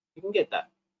 You can get that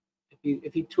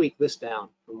if you tweak this down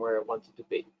from where it wants it to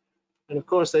be. And of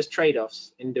course, there's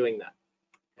trade-offs in doing that.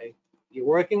 Okay, you're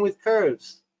working with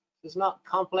curves. It's not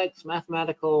complex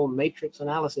mathematical matrix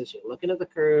analysis. You're looking at the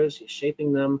curves, you're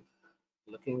shaping them,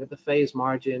 looking at the phase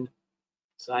margin,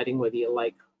 deciding whether you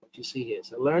like what you see here.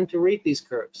 So learn to read these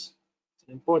curves. It's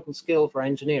an important skill for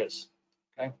engineers.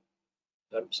 Okay,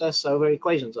 don't obsess over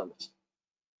equations on this.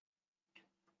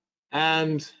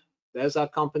 And there's our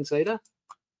compensator.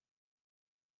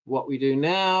 What we do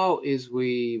now is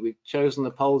we've chosen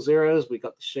the pole zeros. We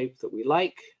got the shape that we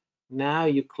like. Now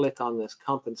you click on this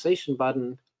compensation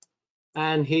button,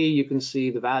 And here you can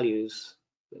see the values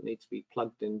that need to be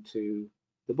plugged into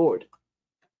the board.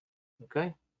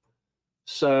 Okay,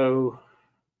 so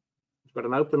we've got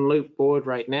an open loop board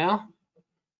right now,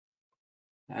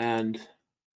 and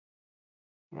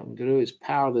what I'm going to do is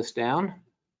power this down.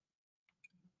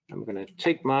 I'm going to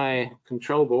take my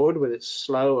control board with its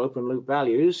slow open loop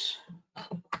values,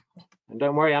 and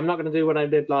don't worry, I'm not going to do what I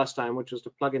did last time, which was to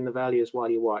plug in the values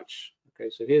while you watch. Okay,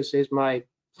 so here's my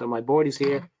board is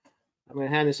here. I'm going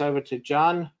to hand this over to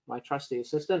John, my trusty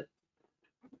assistant.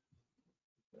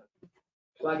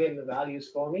 Plug in the values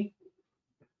for me.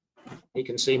 He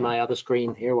can see my other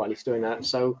screen here while he's doing that.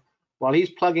 So while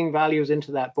he's plugging values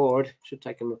into that board, it should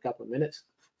take him a couple of minutes.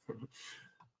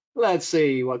 Let's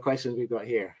see what questions we've got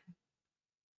here.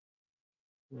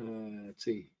 Let's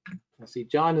see. I see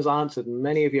John has answered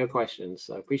many of your questions,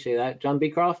 so I appreciate that. John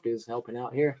Beecroft is helping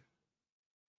out here.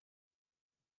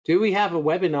 Do we have a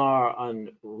webinar on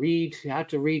how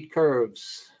to read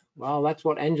curves? Well, that's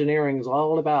what engineering is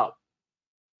all about.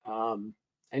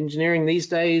 Engineering these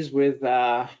days with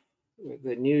the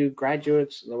new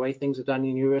graduates and the way things are done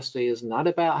in university is not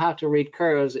about how to read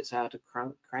curves, it's how to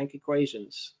crank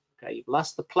equations. Okay, you've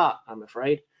lost the plot, I'm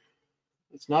afraid.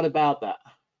 It's not about that.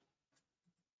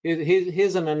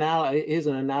 Here's an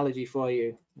analogy for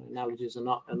you. Analogies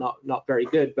are not very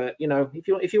good, but you know,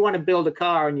 if you want to build a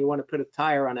car and you want to put a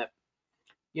tire on it,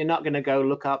 you're not going to go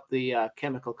look up the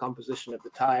chemical composition of the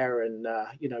tire and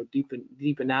you know,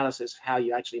 deep analysis of how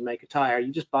you actually make a tire.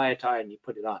 You just buy a tire and you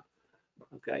put it on.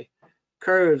 Okay,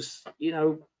 curves, you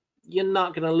know, you're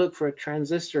not going to look for a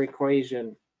transistor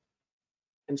equation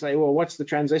and say, well, what's the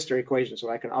transistor equation so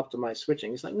I can optimize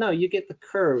switching? It's like, no, you get the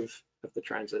curve of the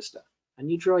transistor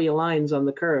and you draw your lines on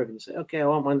the curve and you say, okay, I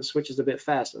want one that switches a bit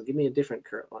faster. Give me a different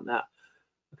curve on that.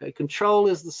 Okay, control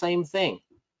is the same thing.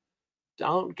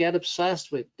 Don't get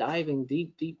obsessed with diving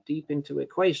deep into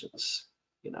equations.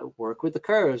 You know, work with the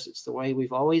curves. It's the way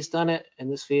we've always done it in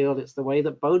this field. It's the way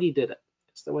that Bodhi did it.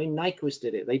 It's the way Nyquist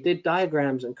did it. They did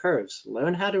diagrams and curves.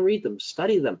 Learn how to read them,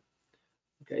 study them.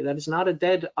 Okay, that is not a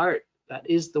dead art. That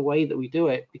is the way that we do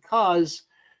it, because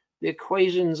the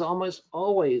equations almost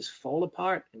always fall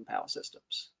apart in power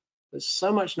systems. There's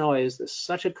so much noise. There's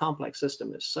such a complex system.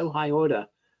 There's so high order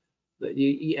that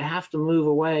you have to move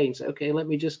away and say, okay, let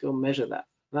me just go measure that.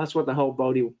 And that's what the whole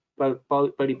Bodhi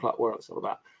plot world is all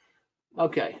about.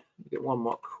 Okay, get one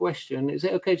more question. Is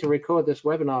it okay to record this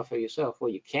webinar for yourself? Well,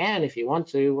 you can if you want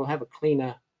to. We'll have a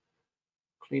cleaner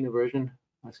version.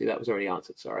 I see that was already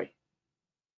answered, sorry.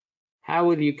 How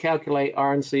will you calculate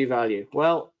R and C value?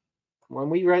 Well, when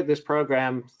we wrote this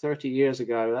program 30 years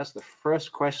ago, that's the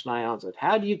first question I answered.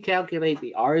 How do you calculate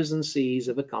the R's and C's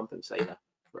of a compensator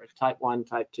for a type 1,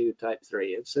 type 2, type 3?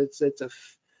 It's a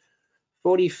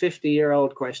 40,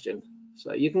 50-year-old question.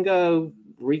 So you can go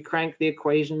recrank the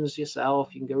equations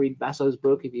yourself. You can go read Basso's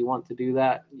book if you want to do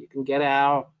that. You can get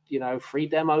our, you know, free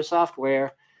demo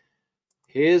software.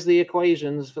 Here's the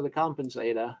equations for the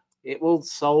compensator. It will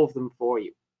solve them for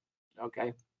you.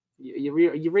 Okay, you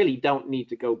really don't need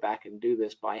to go back and do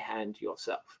this by hand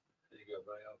yourself. There you go,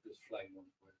 Ray. I'll just flag one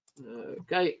for you.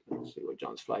 Okay, let's see what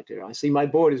John's flagged here. I see my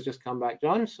board has just come back,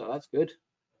 John, so that's good.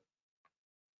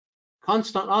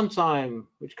 Constant on time,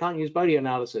 which can't use Bodhi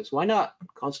analysis. Why not?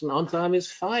 Constant on time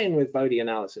is fine with Bodhi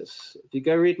analysis. If you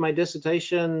go read my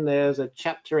dissertation, there's a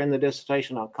chapter in the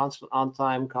dissertation on constant on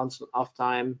time, constant off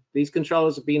time. These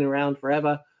controllers have been around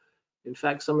forever. In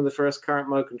fact, some of the first current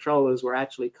mode controllers were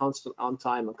actually constant on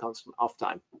time and constant off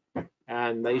time.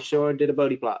 And they sure did a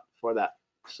Bodhi plot for that.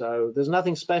 So there's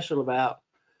nothing special about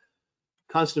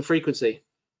constant frequency.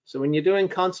 So when you're doing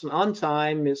constant on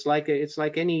time, it's like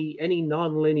any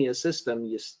non-linear system.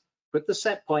 You put the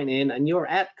set point in and you're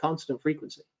at constant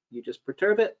frequency. You just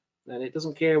perturb it and it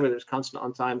doesn't care whether it's constant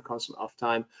on time, constant off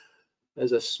time.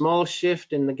 There's a small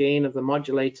shift in the gain of the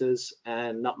modulators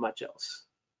and not much else.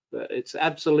 But it's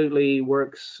absolutely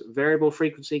works. Variable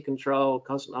frequency control,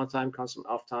 constant on time, constant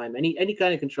off time. Any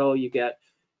kind of control you get,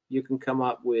 you can come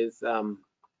up with a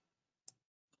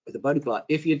Bodhi plot.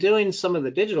 If you're doing some of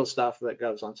the digital stuff that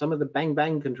goes on, some of the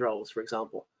bang controls, for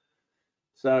example.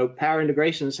 So Power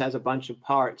Integrations has a bunch of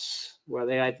parts where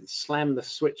they either slam the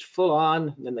switch full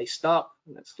on, and then they stop,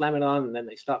 and then slam it on, and then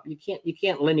they stop. You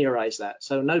can't linearize that.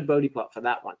 So no Bodhi plot for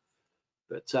that one.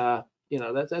 But you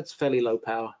know, that's fairly low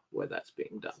power where that's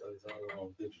being done. So it's all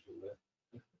on digital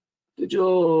there.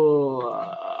 Digital.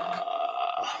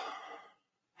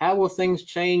 How will things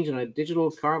change in a digital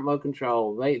current mode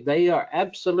control? They are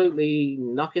absolutely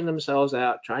knocking themselves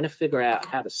out, trying to figure out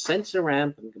how to sense a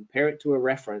ramp and compare it to a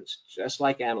reference, just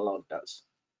like analog does.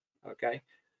 Okay.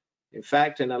 In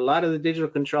fact, in a lot of the digital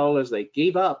controllers, they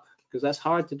give up because that's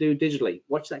hard to do digitally.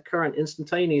 Watch that current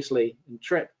instantaneously and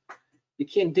trip. You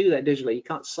can't do that digitally. You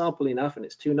can't sample enough and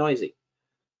it's too noisy.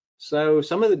 So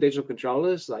some of the digital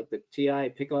controllers, like the TI,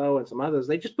 Piccolo, and some others,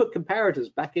 they just put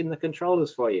comparators back in the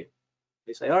controllers for you.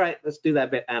 They say, all right, let's do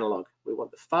that bit analog. We want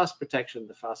the fast protection,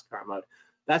 the fast current mode.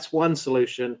 That's one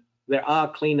solution. There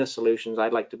are cleaner solutions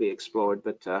I'd like to be explored,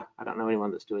 but I don't know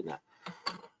anyone that's doing that.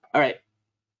 All right,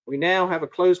 we now have a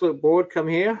closed loop board come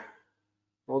here.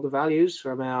 All the values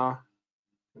from our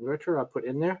converter I put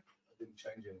in there. I didn't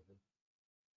change anything.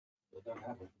 I don't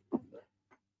have it.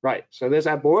 Right, so there's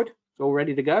our board. It's all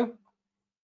ready to go.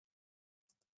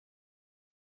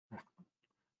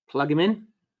 Plug him in.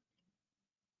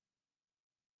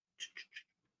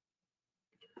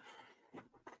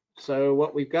 So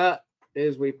what we've got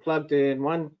is we plugged in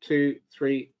 1, 2,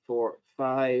 3, 4,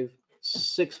 5,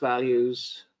 6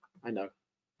 values. I know,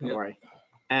 don't worry,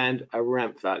 and a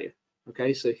ramp value.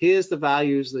 Okay, so here's the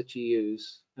values that you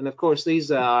use. And of course,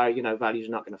 these are, values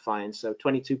you're not going to find. So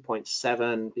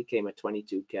 22.7 became a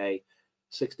 22K,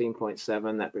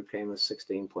 16.7, that became a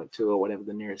 16.2 or whatever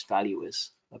the nearest value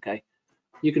is. Okay,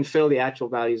 you can fill the actual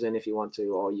values in if you want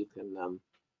to, or you can,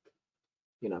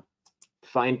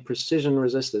 find precision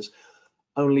resistors.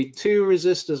 Only 2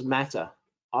 resistors matter,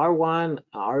 R1,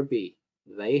 RB.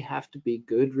 They have to be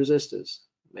good resistors.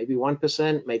 Maybe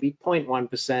 1%, maybe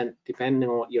 0.1%, depending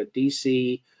on what your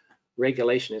DC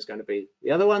regulation is going to be.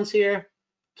 The other ones here,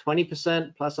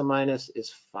 20% plus or minus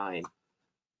is fine.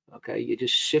 Okay, you're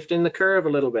just shifting the curve a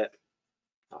little bit.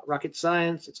 Not rocket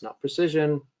science, it's not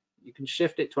precision. You can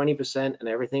shift it 20% and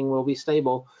everything will be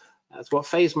stable. That's what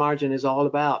phase margin is all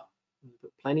about.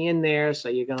 Put plenty in there, so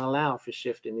you're going to allow for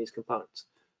shift in these components.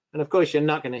 And of course, you're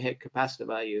not going to hit capacitor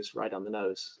values right on the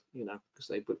nose, because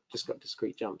they've just got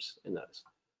discrete jumps in those.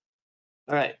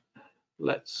 All right,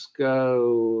 let's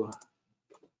go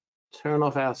turn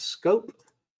off our scope.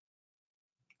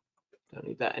 Don't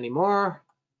need that anymore.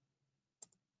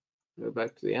 Go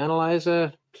back to the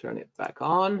analyzer, turn it back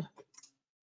on.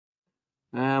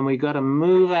 And we got to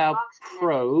move our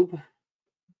probe.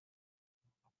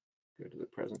 Go to the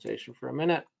presentation for a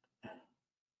minute.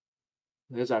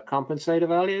 There's our compensator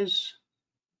values.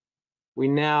 We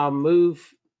now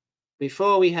move,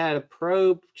 before we had a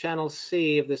probe channel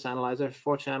C of this analyzer,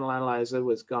 4-channel analyzer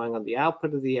was going on the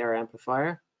output of the air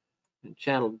amplifier, and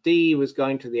channel D was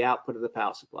going to the output of the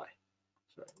power supply.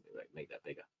 Sorry, make that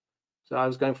bigger. So I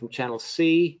was going from channel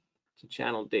C to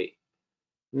channel D.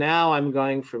 Now I'm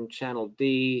going from channel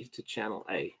D to channel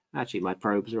A. Actually, my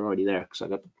probes are already there because I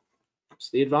got, it's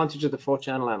the advantage of the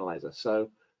 4-channel analyzer. So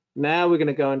now we're going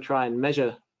to go and try and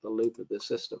measure the loop of the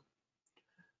system.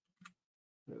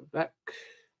 Go back,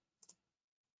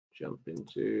 jump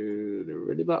into the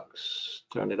Ridley box,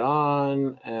 turn it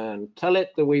on, and tell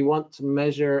it that we want to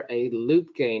measure a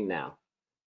loop gain now.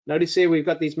 Notice here we've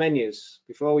got these menus.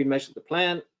 Before we measured the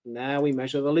plant, now we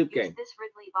measure the loop gain. Use this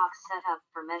Ridley box setup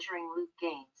for measuring loop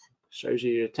gains. Shows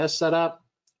you your test setup.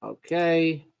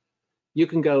 Okay. You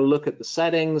can go look at the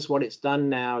settings. What it's done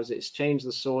now is it's changed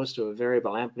the source to a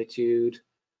variable amplitude.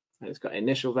 And it's got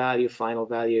initial value, final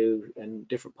value, and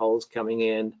different poles coming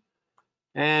in.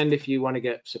 And if you want to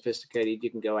get sophisticated, you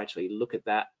can go actually look at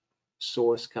that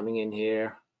source coming in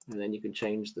here. And then you can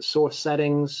change the source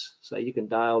settings. So you can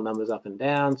dial numbers up and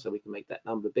down so we can make that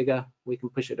number bigger. We can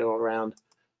push it all around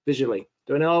visually.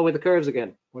 Doing it all with the curves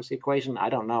again. What's the equation? I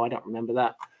don't know. I don't remember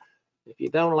that. If you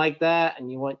don't like that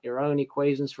and you want your own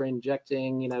equations for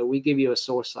injecting, we give you a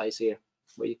source size here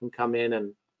where you can come in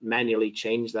and manually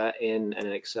change that in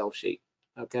an Excel sheet.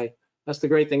 Okay, that's the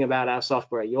great thing about our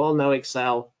software. You all know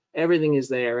Excel. Everything is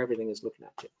there. Everything is looking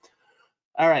at you.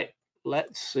 All right,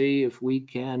 let's see if we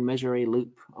can measure a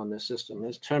loop on this system.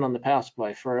 Let's turn on the power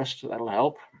supply first. That'll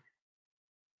help.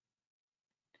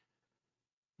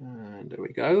 And there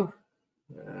we go.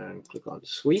 And click on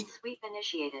sweep. Sweep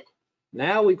initiated.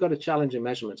 Now we've got a challenging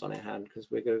measurements on our hand because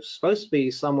we're supposed to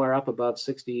be somewhere up above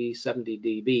 60, 70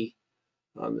 dB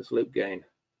on this loop gain.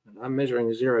 And I'm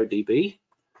measuring 0 dB.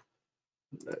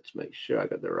 Let's make sure I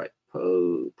got the right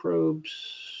probes.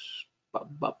 Ba,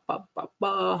 ba, ba, ba,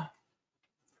 ba.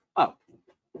 Oh,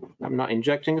 I'm not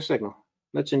injecting a signal.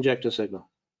 Let's inject a signal.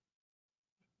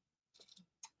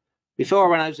 Before,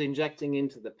 when I was injecting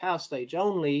into the power stage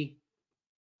only,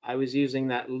 I was using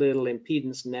that little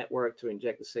impedance network to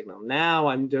inject the signal. Now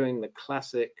I'm doing the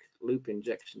classic loop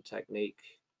injection technique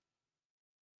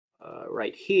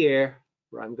right here,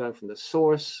 where I'm going from the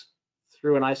source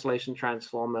through an isolation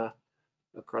transformer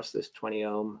across this 20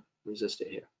 ohm resistor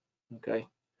here, okay?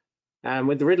 And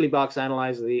with the Ridley box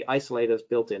analyzer, the isolator is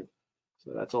built in.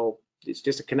 So that's all, it's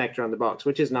just a connector on the box,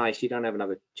 which is nice. You don't have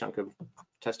another chunk of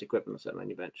test equipment sitting on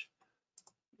your bench.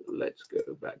 let's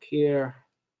go back here.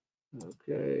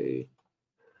 Okay.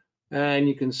 And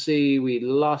you can see we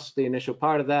lost the initial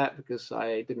part of that because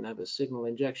I didn't have a signal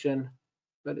injection,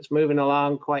 but it's moving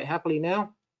along quite happily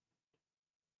now.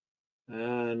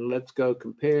 And let's go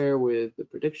compare with the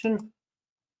prediction.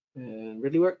 And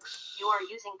Ridley works. You are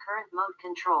using current mode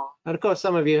control. And of course,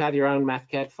 some of you have your own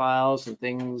MathCAD files and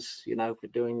things, you know, for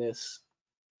doing this.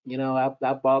 You know,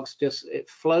 our box just, it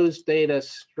flows data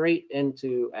straight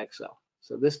into Excel.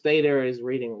 So this data is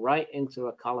reading right into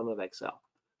a column of Excel.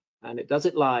 And it does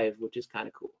it live, which is kind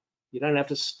of cool. You don't have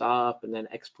to stop and then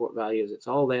export values. It's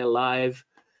all there live.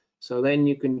 So then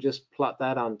you can just plot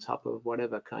that on top of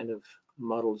whatever kind of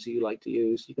models you like to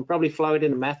use. You can probably flow it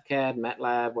into MathCAD,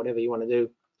 MATLAB, whatever you want to do,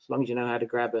 as long as you know how to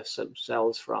grab some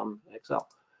cells from Excel.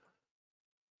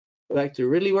 Back to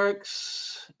Ridley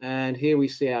works, and here we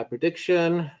see our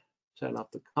prediction. Turn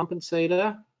off the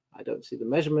compensator. I don't see the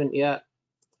measurement yet.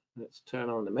 Let's turn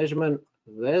on the measurement.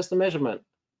 There's the measurement.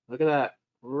 Look at that,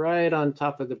 right on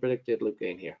top of the predicted loop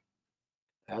gain here.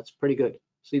 That's pretty good.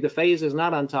 See, the phase is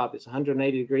not on top. It's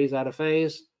 180 degrees out of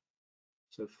phase.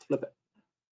 So flip it.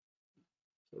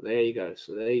 So there you go.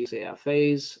 So there you see our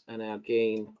phase and our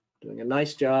gain doing a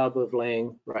nice job of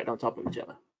laying right on top of each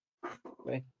other.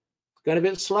 Okay. It's going a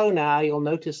bit slow now. You'll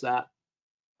notice that.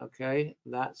 Okay.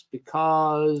 That's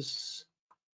because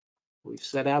we've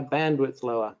set our bandwidth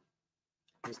lower.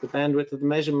 Because the bandwidth of the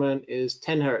measurement is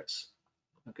 10 hertz.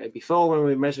 Okay. Before, when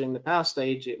we were measuring the power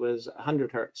stage, it was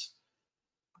 100 hertz.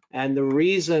 And the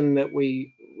reason that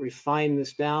we refine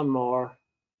this down more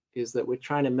is that we're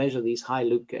trying to measure these high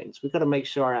loop gains. We've got to make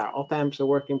sure our op amps are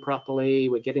working properly.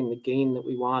 We're getting the gain that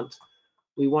we want.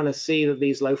 We want to see that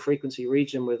these low frequency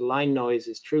region with line noise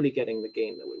is truly getting the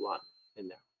gain that we want in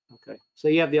there. Okay, so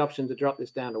you have the option to drop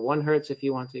this down to 1 hertz if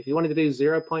you want to. If you wanted to do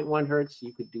 0.1 hertz,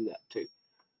 you could do that too.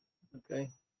 Okay,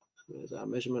 so there's our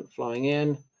measurement flowing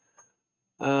in.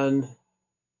 And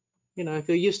you know, if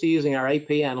you're used to using our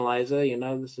AP analyzer, you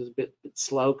know, this is a bit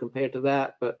slow compared to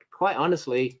that, but quite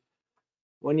honestly,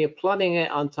 when you're plotting it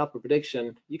on top of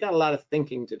prediction, you got a lot of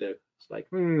thinking to do. It's like,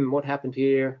 what happened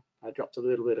here? I dropped a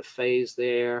little bit of phase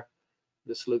there.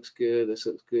 This looks good. This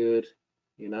looks good.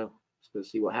 You know, let's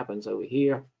see what happens over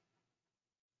here.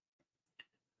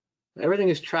 Everything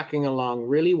is tracking along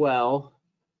really well.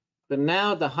 But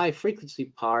now the high frequency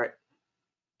part,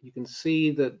 you can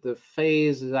see that the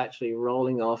phase is actually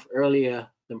rolling off earlier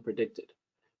than predicted.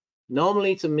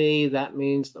 Normally, to me, that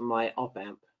means that my op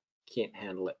amp can't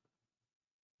handle it.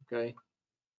 Okay,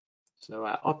 so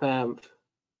our op amp,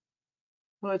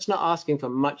 well, it's not asking for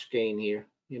much gain here,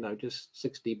 you know, just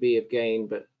 6 dB of gain,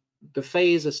 but the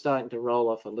phase is starting to roll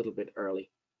off a little bit early.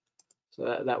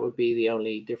 So that would be the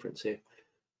only difference here.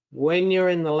 When you're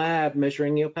in the lab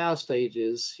measuring your power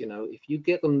stages, you know, if you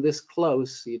get them this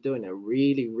close, you're doing a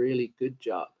really, really good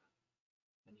job.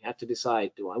 And you have to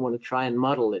decide, do I want to try and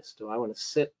model this? Do I want to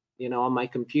sit, you know, on my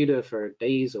computer for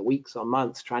days or weeks or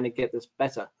months trying to get this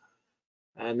better?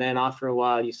 And then after a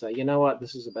while, you say, you know what,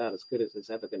 this is about as good as it's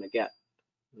ever going to get.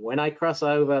 When I cross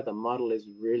over, the model is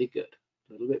really good.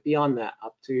 A little bit beyond that,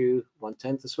 up to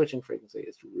 1/10 the switching frequency.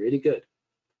 It's really good.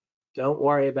 Don't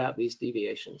worry about these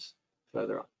deviations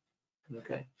further on.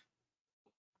 Okay.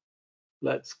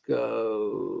 Let's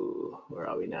go. Where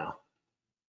are we now?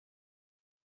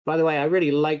 By the way, I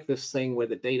really like this thing where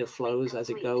the data flows as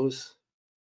it goes.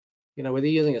 You know, whether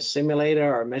you're using a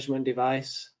simulator or a measurement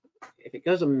device, if it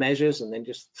goes and measures and then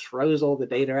just throws all the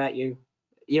data at you,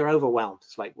 you're overwhelmed.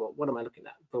 It's like, well, what am I looking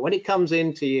at? But when it comes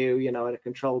into you, you know, at a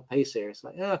controlled pace here, it's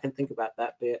like, oh, I can think about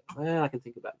that bit. Well, I can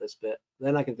think about this bit.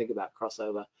 Then I can think about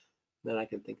crossover. Then I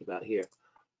can think about here.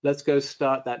 Let's go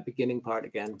start that beginning part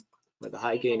again, where the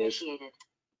high gain is.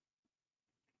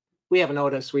 We have an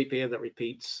auto sweep here that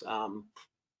repeats.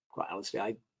 Quite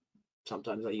honestly,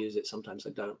 sometimes I use it, sometimes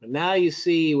I don't. But now you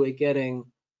see we're getting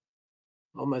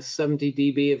almost 70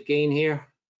 dB of gain here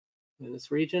in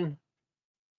this region.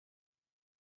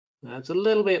 Now it's a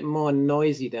little bit more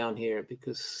noisy down here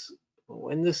because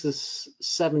when this is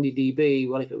 70 dB,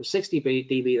 well, if it was 60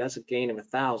 dB, that's a gain of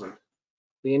 1,000.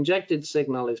 The injected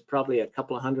signal is probably a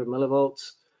couple of hundred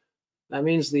millivolts. That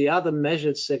means the other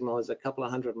measured signal is a couple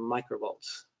of hundred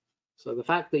microvolts. So the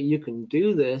fact that you can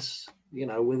do this, you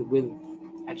know, with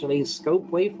actually scope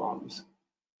waveforms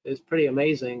is pretty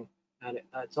amazing. And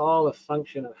it's all a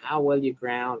function of how well you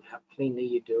ground, how cleanly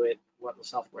you do it, what the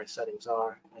software settings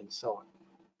are, and so on.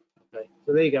 Okay,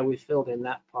 so there you go. We filled in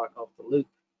that part of the loop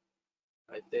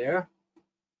right there.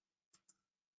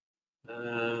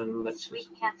 And let's just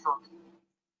canceled.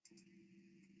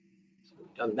 So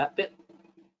we've done that bit.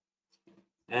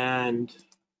 And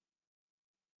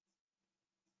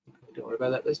Don't worry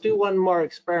about that. Let's do one more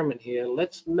experiment here.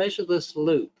 Let's measure this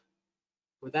loop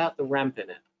without the ramp in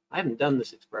it. I haven't done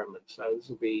this experiment, so this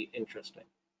will be interesting.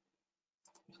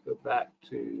 Let's go back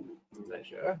to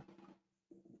measure.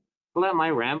 Pull out my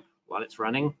ramp while it's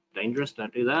running. Dangerous,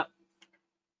 don't do that.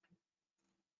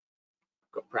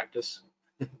 Got practice.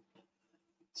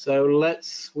 So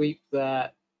let's sweep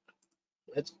that.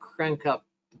 Let's crank up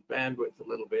the bandwidth a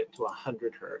little bit to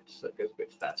 100 hertz, so it goes a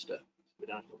bit faster. We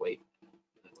don't have to wait.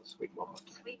 We'll sweep one more time.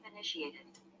 Sweep initiated.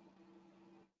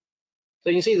 So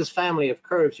you can see this family of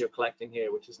curves you're collecting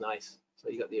here, which is nice. So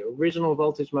you got the original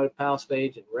voltage mode power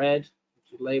stage in red,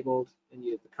 which you labeled, and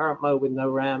you did the current mode with no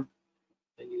ramp,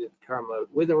 and you did the current mode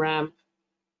with a ramp,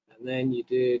 and then you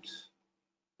did,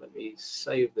 let me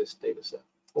save this data set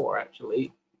 4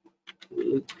 actually.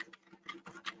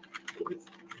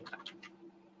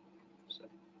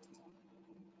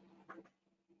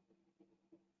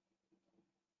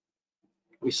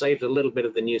 We saved a little bit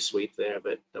of the new sweep there,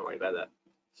 but don't worry about that.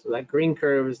 So that green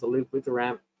curve is the loop with the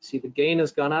ramp. See, the gain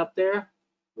has gone up there.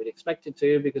 We'd expect it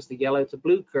to, because the yellow to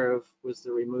blue curve was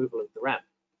the removal of the ramp.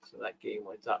 So that gain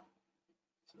went up.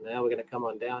 So now we're going to come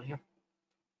on down here.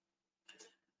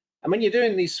 And when you're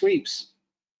doing these sweeps,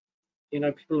 you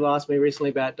know, people have asked me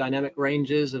recently about dynamic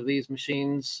ranges of these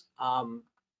machines.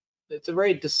 It's a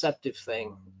very deceptive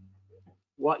thing.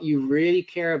 What you really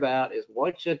care about is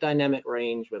what's your dynamic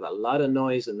range with a lot of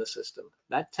noise in the system.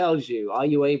 That tells you, are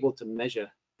you able to measure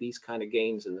these kind of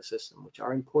gains in the system, which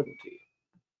are important to you?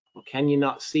 Or can you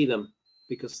not see them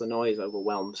because the noise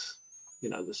overwhelms, you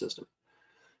know, the system?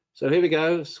 So here we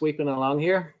go, sweeping along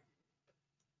here.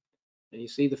 And you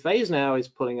see the phase now is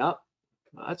pulling up.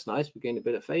 Well, that's nice, we gained a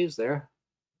bit of phase there.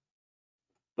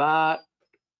 But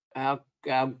our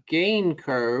gain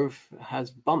curve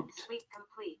has bumped. Sweep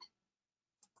complete.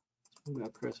 Move our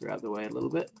cursor out of the way a little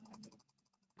bit.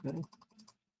 Okay.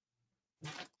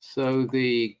 So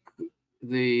the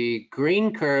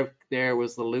green curve there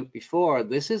was the loop before.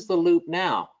 This is the loop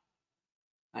now.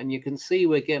 And you can see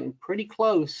we're getting pretty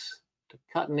close to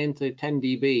cutting into 10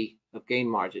 dB of gain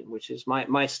margin, which is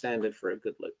my standard for a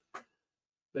good loop.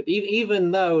 But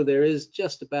even though there is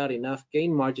just about enough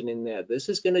gain margin in there, this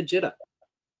is going to jitter.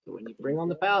 So when you bring on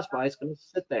the power supply, it's going to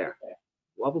sit there,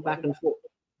 wobble back and forth.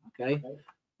 Okay.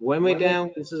 When we're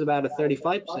down, this is about a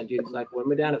 35% duty cycle. When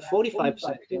we're down at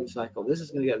 45% duty cycle, this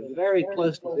is going to get very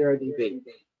close to 0 dB.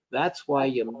 That's why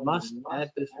you must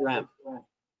add this ramp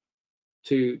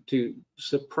to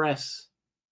suppress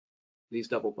these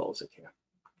double poles in here.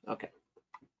 Okay,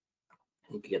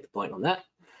 you can get the point on that.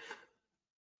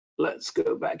 Let's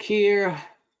go back here.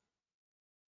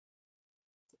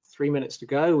 3 minutes to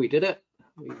go. We did it.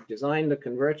 We designed the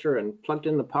converter and plugged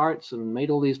in the parts and made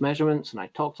all these measurements, and I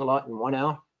talked a lot in 1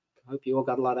 hour. I hope you all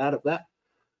got a lot out of that.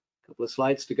 A couple of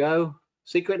slides to go.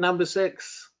 Secret number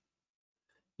 6.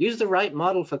 Use the right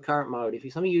model for current mode.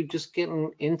 If some of you just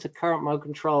getting into current mode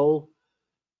control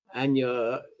and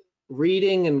you're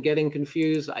reading and getting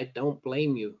confused, I don't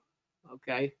blame you,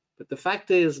 okay? But the fact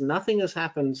is, nothing has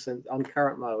happened since on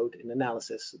current mode in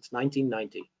analysis since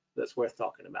 1990 that's worth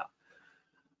talking about.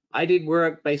 I did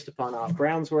work based upon Art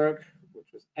Brown's work,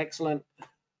 which was excellent.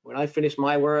 When I finished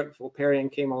my work,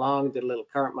 Volperian came along, did a little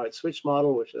current mode switch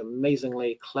model, which is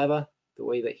amazingly clever, the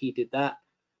way that he did that.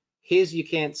 His, you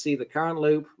can't see the current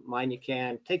loop, mine you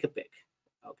can, take a pick,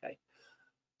 okay?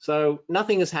 So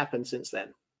nothing has happened since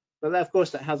then. But of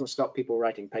course, that hasn't stopped people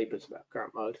writing papers about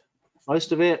current mode.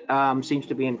 Most of it seems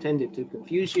to be intended to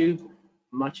confuse you.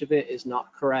 Much of it is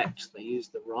not correct. They use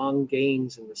the wrong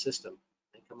gains in the system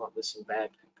and come up with some bad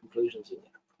conclusions in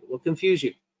there. It will confuse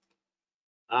you.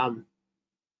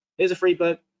 Here's a free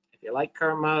book. If you like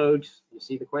current mode, you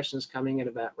see the questions coming in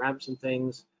about ramps and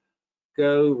things,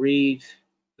 go read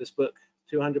this book,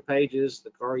 200 pages, the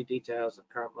gory details of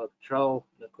current mode control.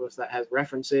 And of course, that has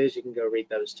references. You can go read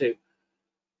those too.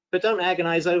 But don't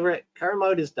agonize over it. Current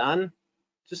mode is done.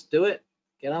 Just do it.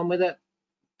 Get on with it.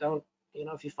 Don't, you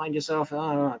know, if you find yourself,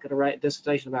 oh, I've got to write a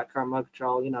dissertation about current mode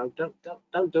control, you know,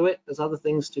 don't do it. There's other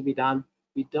things to be done.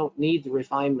 We don't need the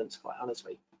refinements, quite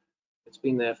honestly. It's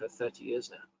been there for 30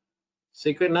 years now.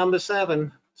 Secret number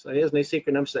 7. So here's my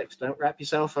secret number 6. Don't wrap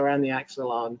yourself around the axle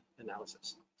on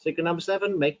analysis. Secret number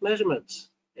 7, make measurements.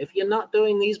 If you're not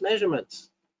doing these measurements,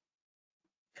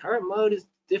 current mode is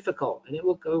difficult and it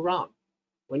will go wrong.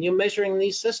 When you're measuring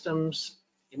these systems,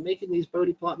 you're making these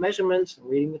Bode plot measurements and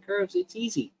reading the curves, it's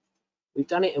easy. We've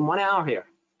done it in 1 hour here,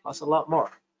 plus a lot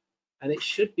more. And it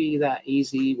should be that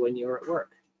easy when you're at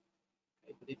work.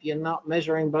 Okay, but if you're not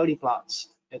measuring Bode plots,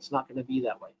 it's not going to be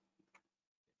that way.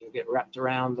 You'll get wrapped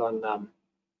around on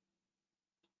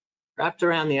wrapped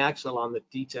around the axle on the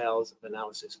details of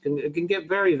analysis. It can get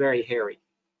very, very hairy.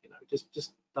 You know,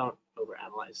 just don't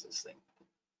overanalyze this thing.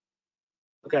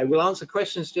 Okay, we'll answer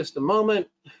questions just a moment.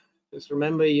 Just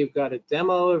remember, you've got a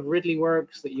demo of Ridley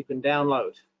Works that you can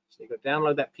download. So you go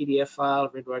download that PDF file,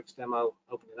 RidWorks demo,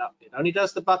 open it up. It only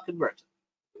does the buck converter.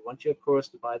 We want you, of course,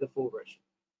 to buy the full version.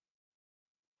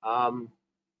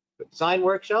 The design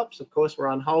workshops, of course, we're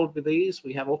on hold with these.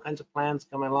 We have all kinds of plans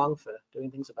coming along for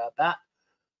doing things about that.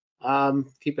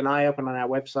 Keep an eye open on our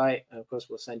website. And of course,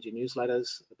 we'll send you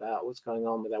newsletters about what's going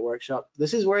on with our workshop.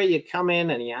 This is where you come in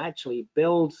and you actually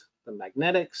build the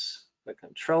magnetics, the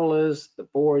controllers, the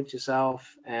boards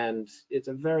yourself, and it's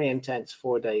a very intense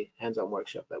 4-day hands-on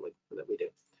workshop that we do.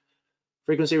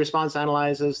 Frequency response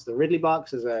analyzers, the Ridley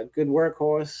box is a good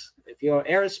workhorse. If you're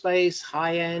aerospace,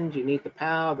 high-end, you need the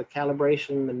power, the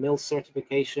calibration, the MIL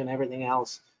certification, everything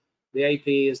else. The AP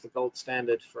is the gold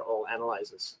standard for all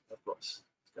analyzers, of course.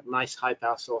 It's got a nice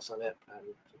high-power source on it and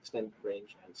extended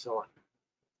range and so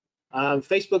on.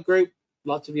 Facebook group,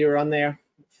 lots of you are on there.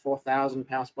 4,000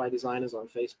 Power Supply designers on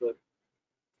Facebook.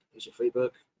 Here's your free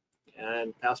book.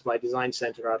 And Power Supply Design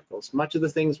Center articles. Much of the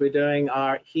things we're doing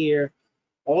are here.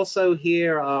 Also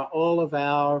here are all of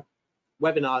our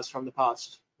webinars from the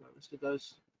past. Have I listed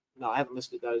those? No, I haven't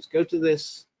listed those. Go to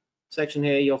this section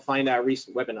here, you'll find our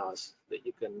recent webinars that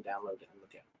you can download and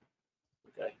look at.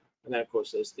 Okay, and then of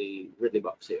course there's the Ridley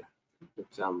box here.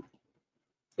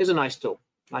 It's a nice tool.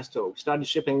 Nice tool. Started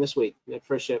shipping this week. We had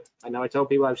first ship. I know I told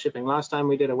people I was shipping last time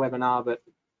we did a webinar, but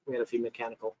we had a few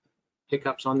mechanical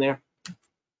hiccups on there.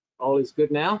 All is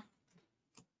good now.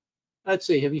 Let's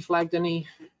see, have you flagged any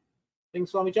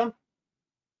things for me, John?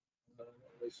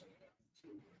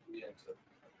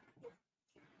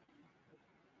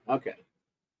 Okay.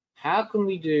 How can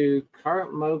we do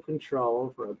current mode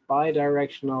control for a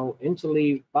bidirectional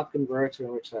interleaved buck converter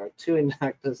in which there are 2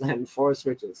 inductors and 4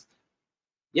 switches?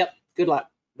 Yep, good luck.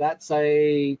 That's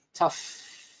a tough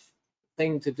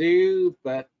thing to do,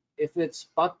 but if it's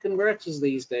buck converters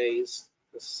these days,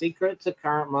 the secret to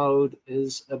current mode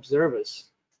is observers.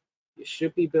 You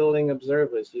should be building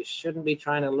observers. You shouldn't be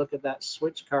trying to look at that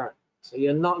switch current. So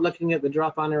you're not looking at the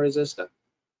drop on a resistor.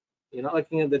 You're not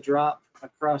looking at the drop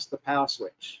across the power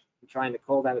switch and trying to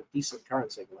call that a decent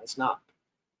current signal. It's not.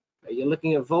 You're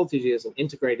looking at voltages and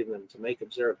integrating them to make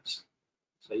observers.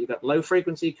 So you've got low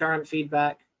frequency current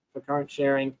feedback for current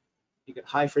sharing. You get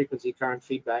high frequency current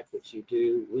feedback, which you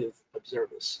do with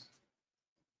observers.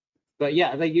 But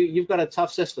yeah, you've got a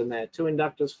tough system there. 2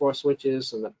 inductors, 4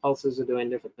 switches, and the pulses are doing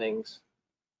different things.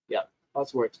 Yeah,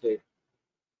 lots of work to do.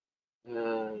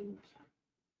 And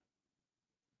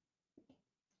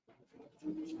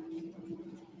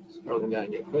scrolling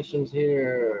down your questions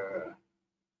here.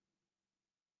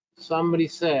 Somebody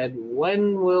said,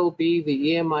 when will be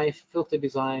the EMI filter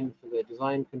design for the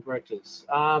design converters?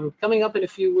 Coming up in a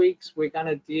few weeks, we're going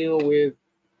to deal with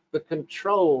the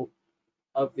control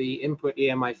of the input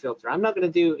EMI filter. I'm not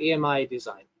going to do EMI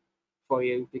design for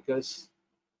you because,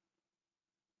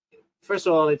 first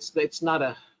of all, it's not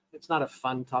a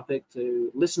fun topic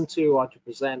to listen to or to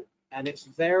present, and it's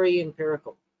very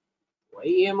empirical. The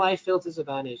way EMI filters are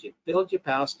done is you build your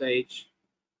power stage,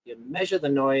 you measure the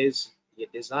noise, you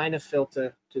design a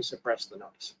filter to suppress the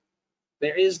noise.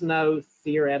 There is no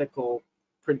theoretical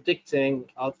predicting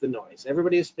of the noise.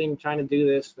 Everybody's been trying to do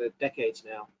this for decades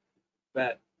now,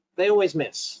 but they always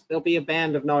miss. There'll be a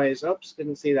band of noise. Oops,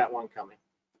 didn't see that one coming.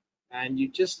 And you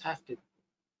just have to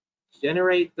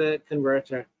generate the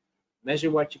converter, measure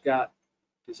what you got,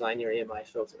 design your EMI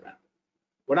filter around.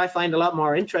 What I find a lot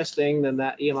more interesting than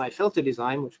that EMI filter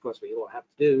design, which of course we all have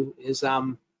to do, is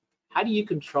how do you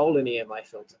control an EMI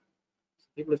filter?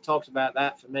 People have talked about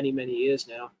that for many, many years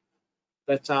now.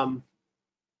 But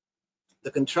the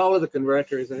control of the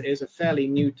converter is a fairly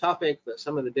new topic that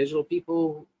some of the digital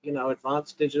people, you know,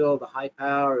 advanced digital, the high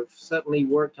power, have certainly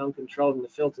worked on controlling the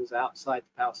filters outside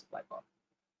the power supply box.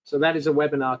 So that is a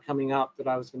webinar coming up that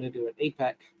I was going to do at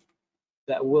APEC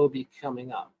that will be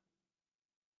coming up.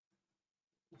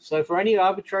 So for any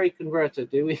arbitrary converter,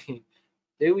 do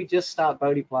we just start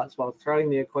Bodie plots while throwing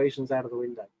the equations out of the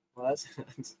window? Well, that's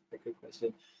a good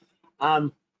question.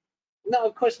 No,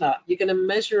 of course not. You're going to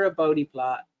measure a Bodie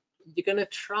plot. You're going to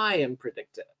try and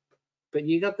predict it, but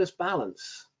you got this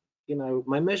balance. You know,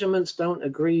 my measurements don't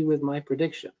agree with my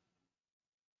prediction.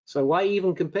 So why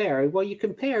even compare? Well, you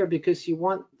compare because you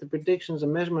want the predictions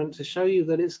and measurement to show you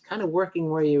that it's kind of working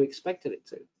where you expected it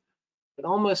to. But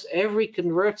almost every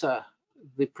converter,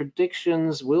 the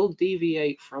predictions will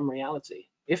deviate from reality.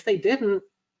 If they didn't,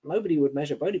 nobody would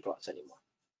measure Bodie plots anymore.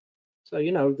 So,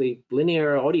 you know, the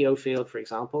linear audio field, for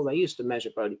example, they used to measure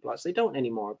Bode plots. They don't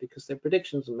anymore because their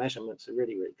predictions and measurements are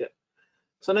really, really good.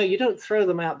 So no, you don't throw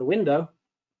them out the window.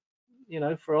 You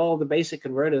know, for all the basic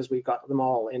converters, we've got them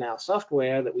all in our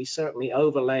software that we certainly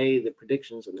overlay the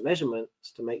predictions and the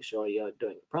measurements to make sure you're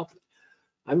doing it properly.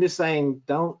 I'm just saying,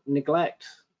 don't neglect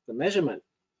the measurement.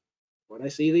 What I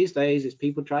see these days is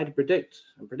people try to predict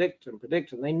and predict and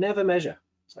predict, and they never measure.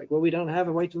 It's like, well, we don't have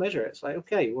a way to measure it. It's like,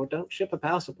 okay, well, don't ship a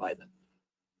power supply then.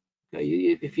 Okay,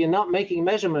 if you're not making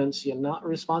measurements, you're not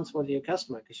responsible to your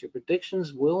customer because your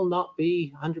predictions will not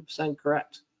be 100%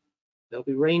 correct. There'll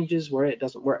be ranges where it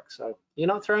doesn't work. So you're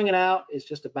not throwing it out. It's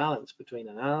just a balance between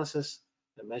analysis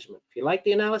and measurement. If you like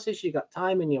the analysis, you got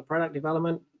time in your product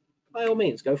development, by all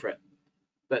means, go for it.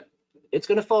 But it's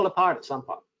going to fall apart at some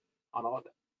point on all of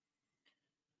it.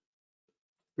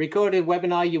 Recorded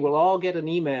webinar, you will all get an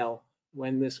email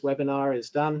when this webinar is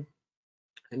done,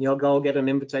 and you'll all get an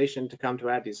invitation to come to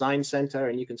our design center,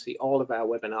 and you can see all of our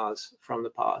webinars from the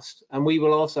past. And we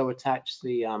will also attach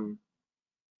the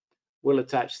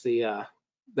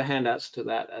the handouts to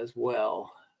that as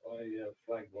well. I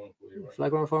flagged one for you. Right?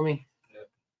 Flag one for me? Yeah.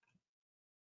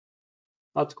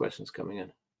 Lots of questions coming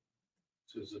in.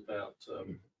 This is about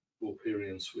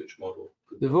Vulperian switch model.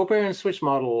 The Vulperian switch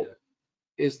model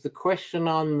Yeah. is the question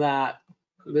on that.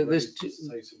 There's two,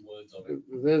 say some words on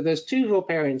it. there's two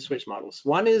Vulperian switch models.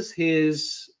 One is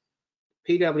his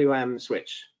PWM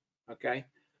switch, okay?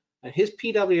 And his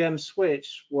PWM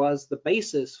switch was the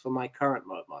basis for my current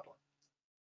mode model.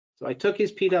 So I took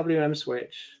his PWM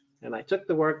switch and I took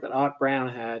the work that Art Brown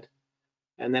had,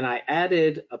 and then I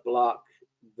added a block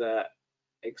that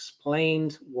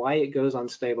explained why it goes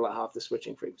unstable at half the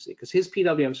switching frequency, because his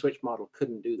PWM switch model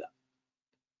couldn't do that.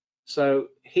 So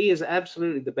he is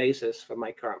absolutely the basis for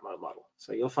my current mode model.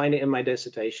 So you'll find it in my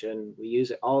dissertation. We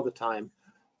use it all the time.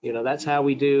 You know, that's how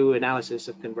we do analysis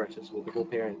of converters with the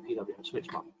Vulperian PWM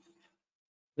switch model.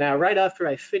 Now, right after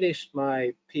I finished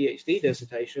my PhD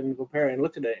dissertation, Vulperian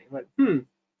looked at it and went,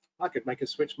 I could make a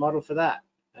switch model for that.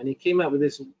 And he came up with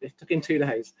this. It took him 2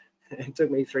 days. It took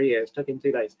me 3 years. It took him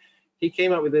 2 days. He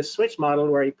came up with this switch model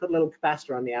where he put a little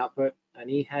capacitor on the output, and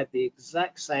he had the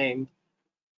exact same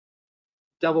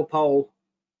double pole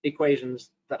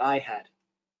equations that I had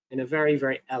in a very,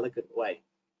 very elegant way,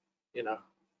 you know.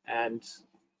 And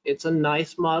it's a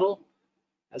nice model.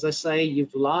 As I say,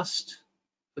 you've lost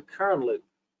the current loop.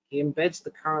 He embeds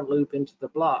the current loop into the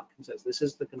block and says, this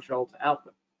is the control to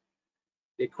output.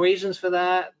 The equations for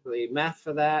that, the math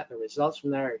for that, the results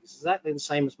from there are exactly the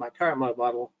same as my current mode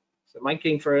model. So mine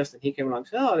came first, and he came along and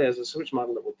said, oh, there's a switch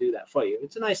model that will do that for you.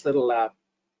 It's a nice little,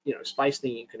 you know, spice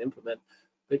thing you can implement,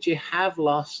 but you have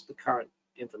lost the current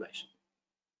information.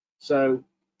 So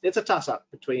it's a toss-up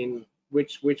between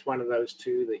which one of those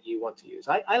two that you want to use.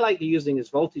 I like using this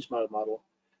voltage mode model.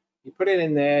 You put it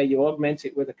in there, you augment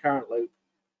it with a current loop,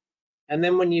 and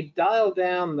then when you dial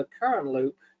down the current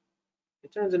loop,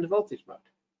 it turns into voltage mode.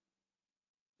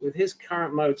 With his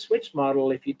current mode switch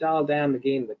model, if you dial down the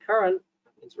gain of the current,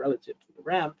 it's relative to the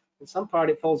ramp, in some part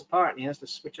it falls apart and he has to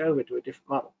switch over to a different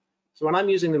model. So when I'm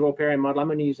using the Vulperian model,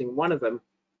 I'm only using one of them,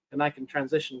 and I can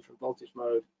transition from voltage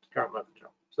mode to current mode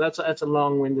control. So that's a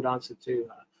long-winded answer to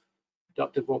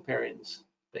Dr. Vulperian's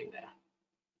thing there.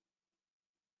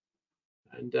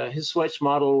 And his switch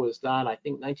model was done, I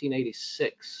think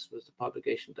 1986 was the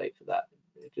publication date for that.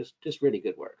 Just really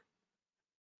good work.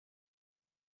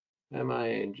 Am I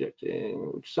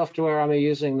injecting, which software am I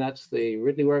using? That's the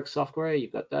Ridley Works software, you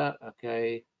got that,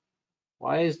 okay.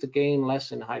 Why is the gain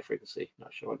less in high frequency?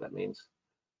 Not sure what that means.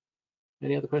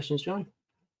 Any other questions, John?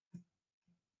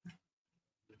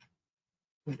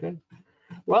 Okay,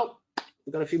 well,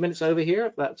 we've got a few minutes over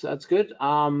here, that's good.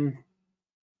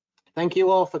 Thank you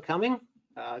all for coming.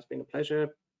 It's been a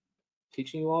pleasure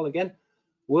teaching you all again.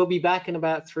 We'll be back in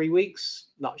about 3 weeks.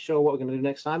 Not sure what we're gonna do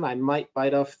next time. I might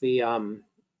bite off the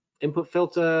input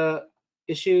filter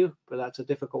issue, but that's a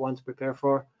difficult one to prepare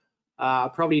for. I'll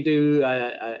probably do,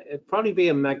 it'd probably be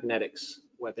a magnetics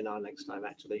webinar next time,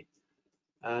 actually.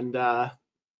 And I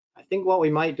think what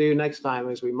we might do next time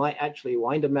is we might actually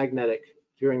wind a magnetic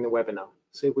during the webinar,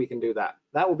 see if we can do that.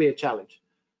 That will be a challenge,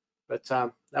 but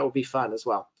that will be fun as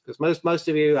well. Because most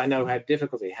of you I know have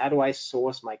difficulty. How do I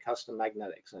source my custom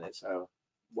magnetics? And it's a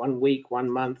 1 week, 1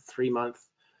 month, 3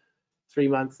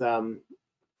 month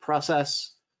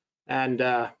process.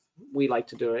 And we like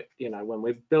to do it, you know, when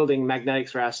we're building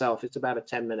magnetics for ourselves, it's about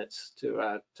 10 minutes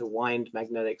to wind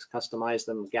magnetics, customize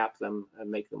them, gap them,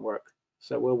 and make them work.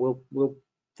 So we'll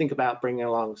think about bringing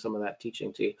along some of that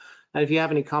teaching to you. And if you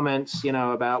have any comments, you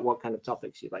know, about what kind of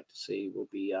topics you'd like to see, we'll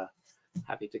be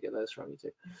happy to get those from you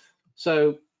too.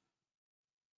 So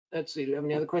let's see, do you have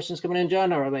any other questions coming in,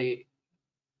 John, or are they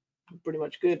pretty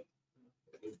much good?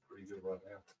 It's pretty good right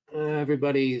now.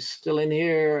 Everybody's still in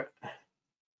here.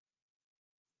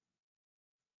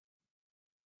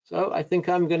 So I think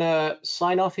I'm gonna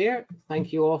sign off here.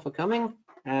 Thank you all for coming,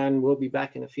 and we'll be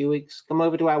back in a few weeks. Come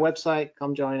over to our website,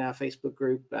 come join our Facebook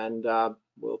group, and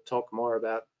we'll talk more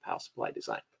about power supply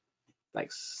design.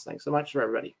 Thanks so much for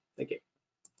everybody. Thank you.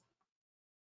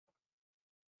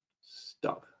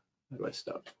 Stop. How do I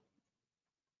stop?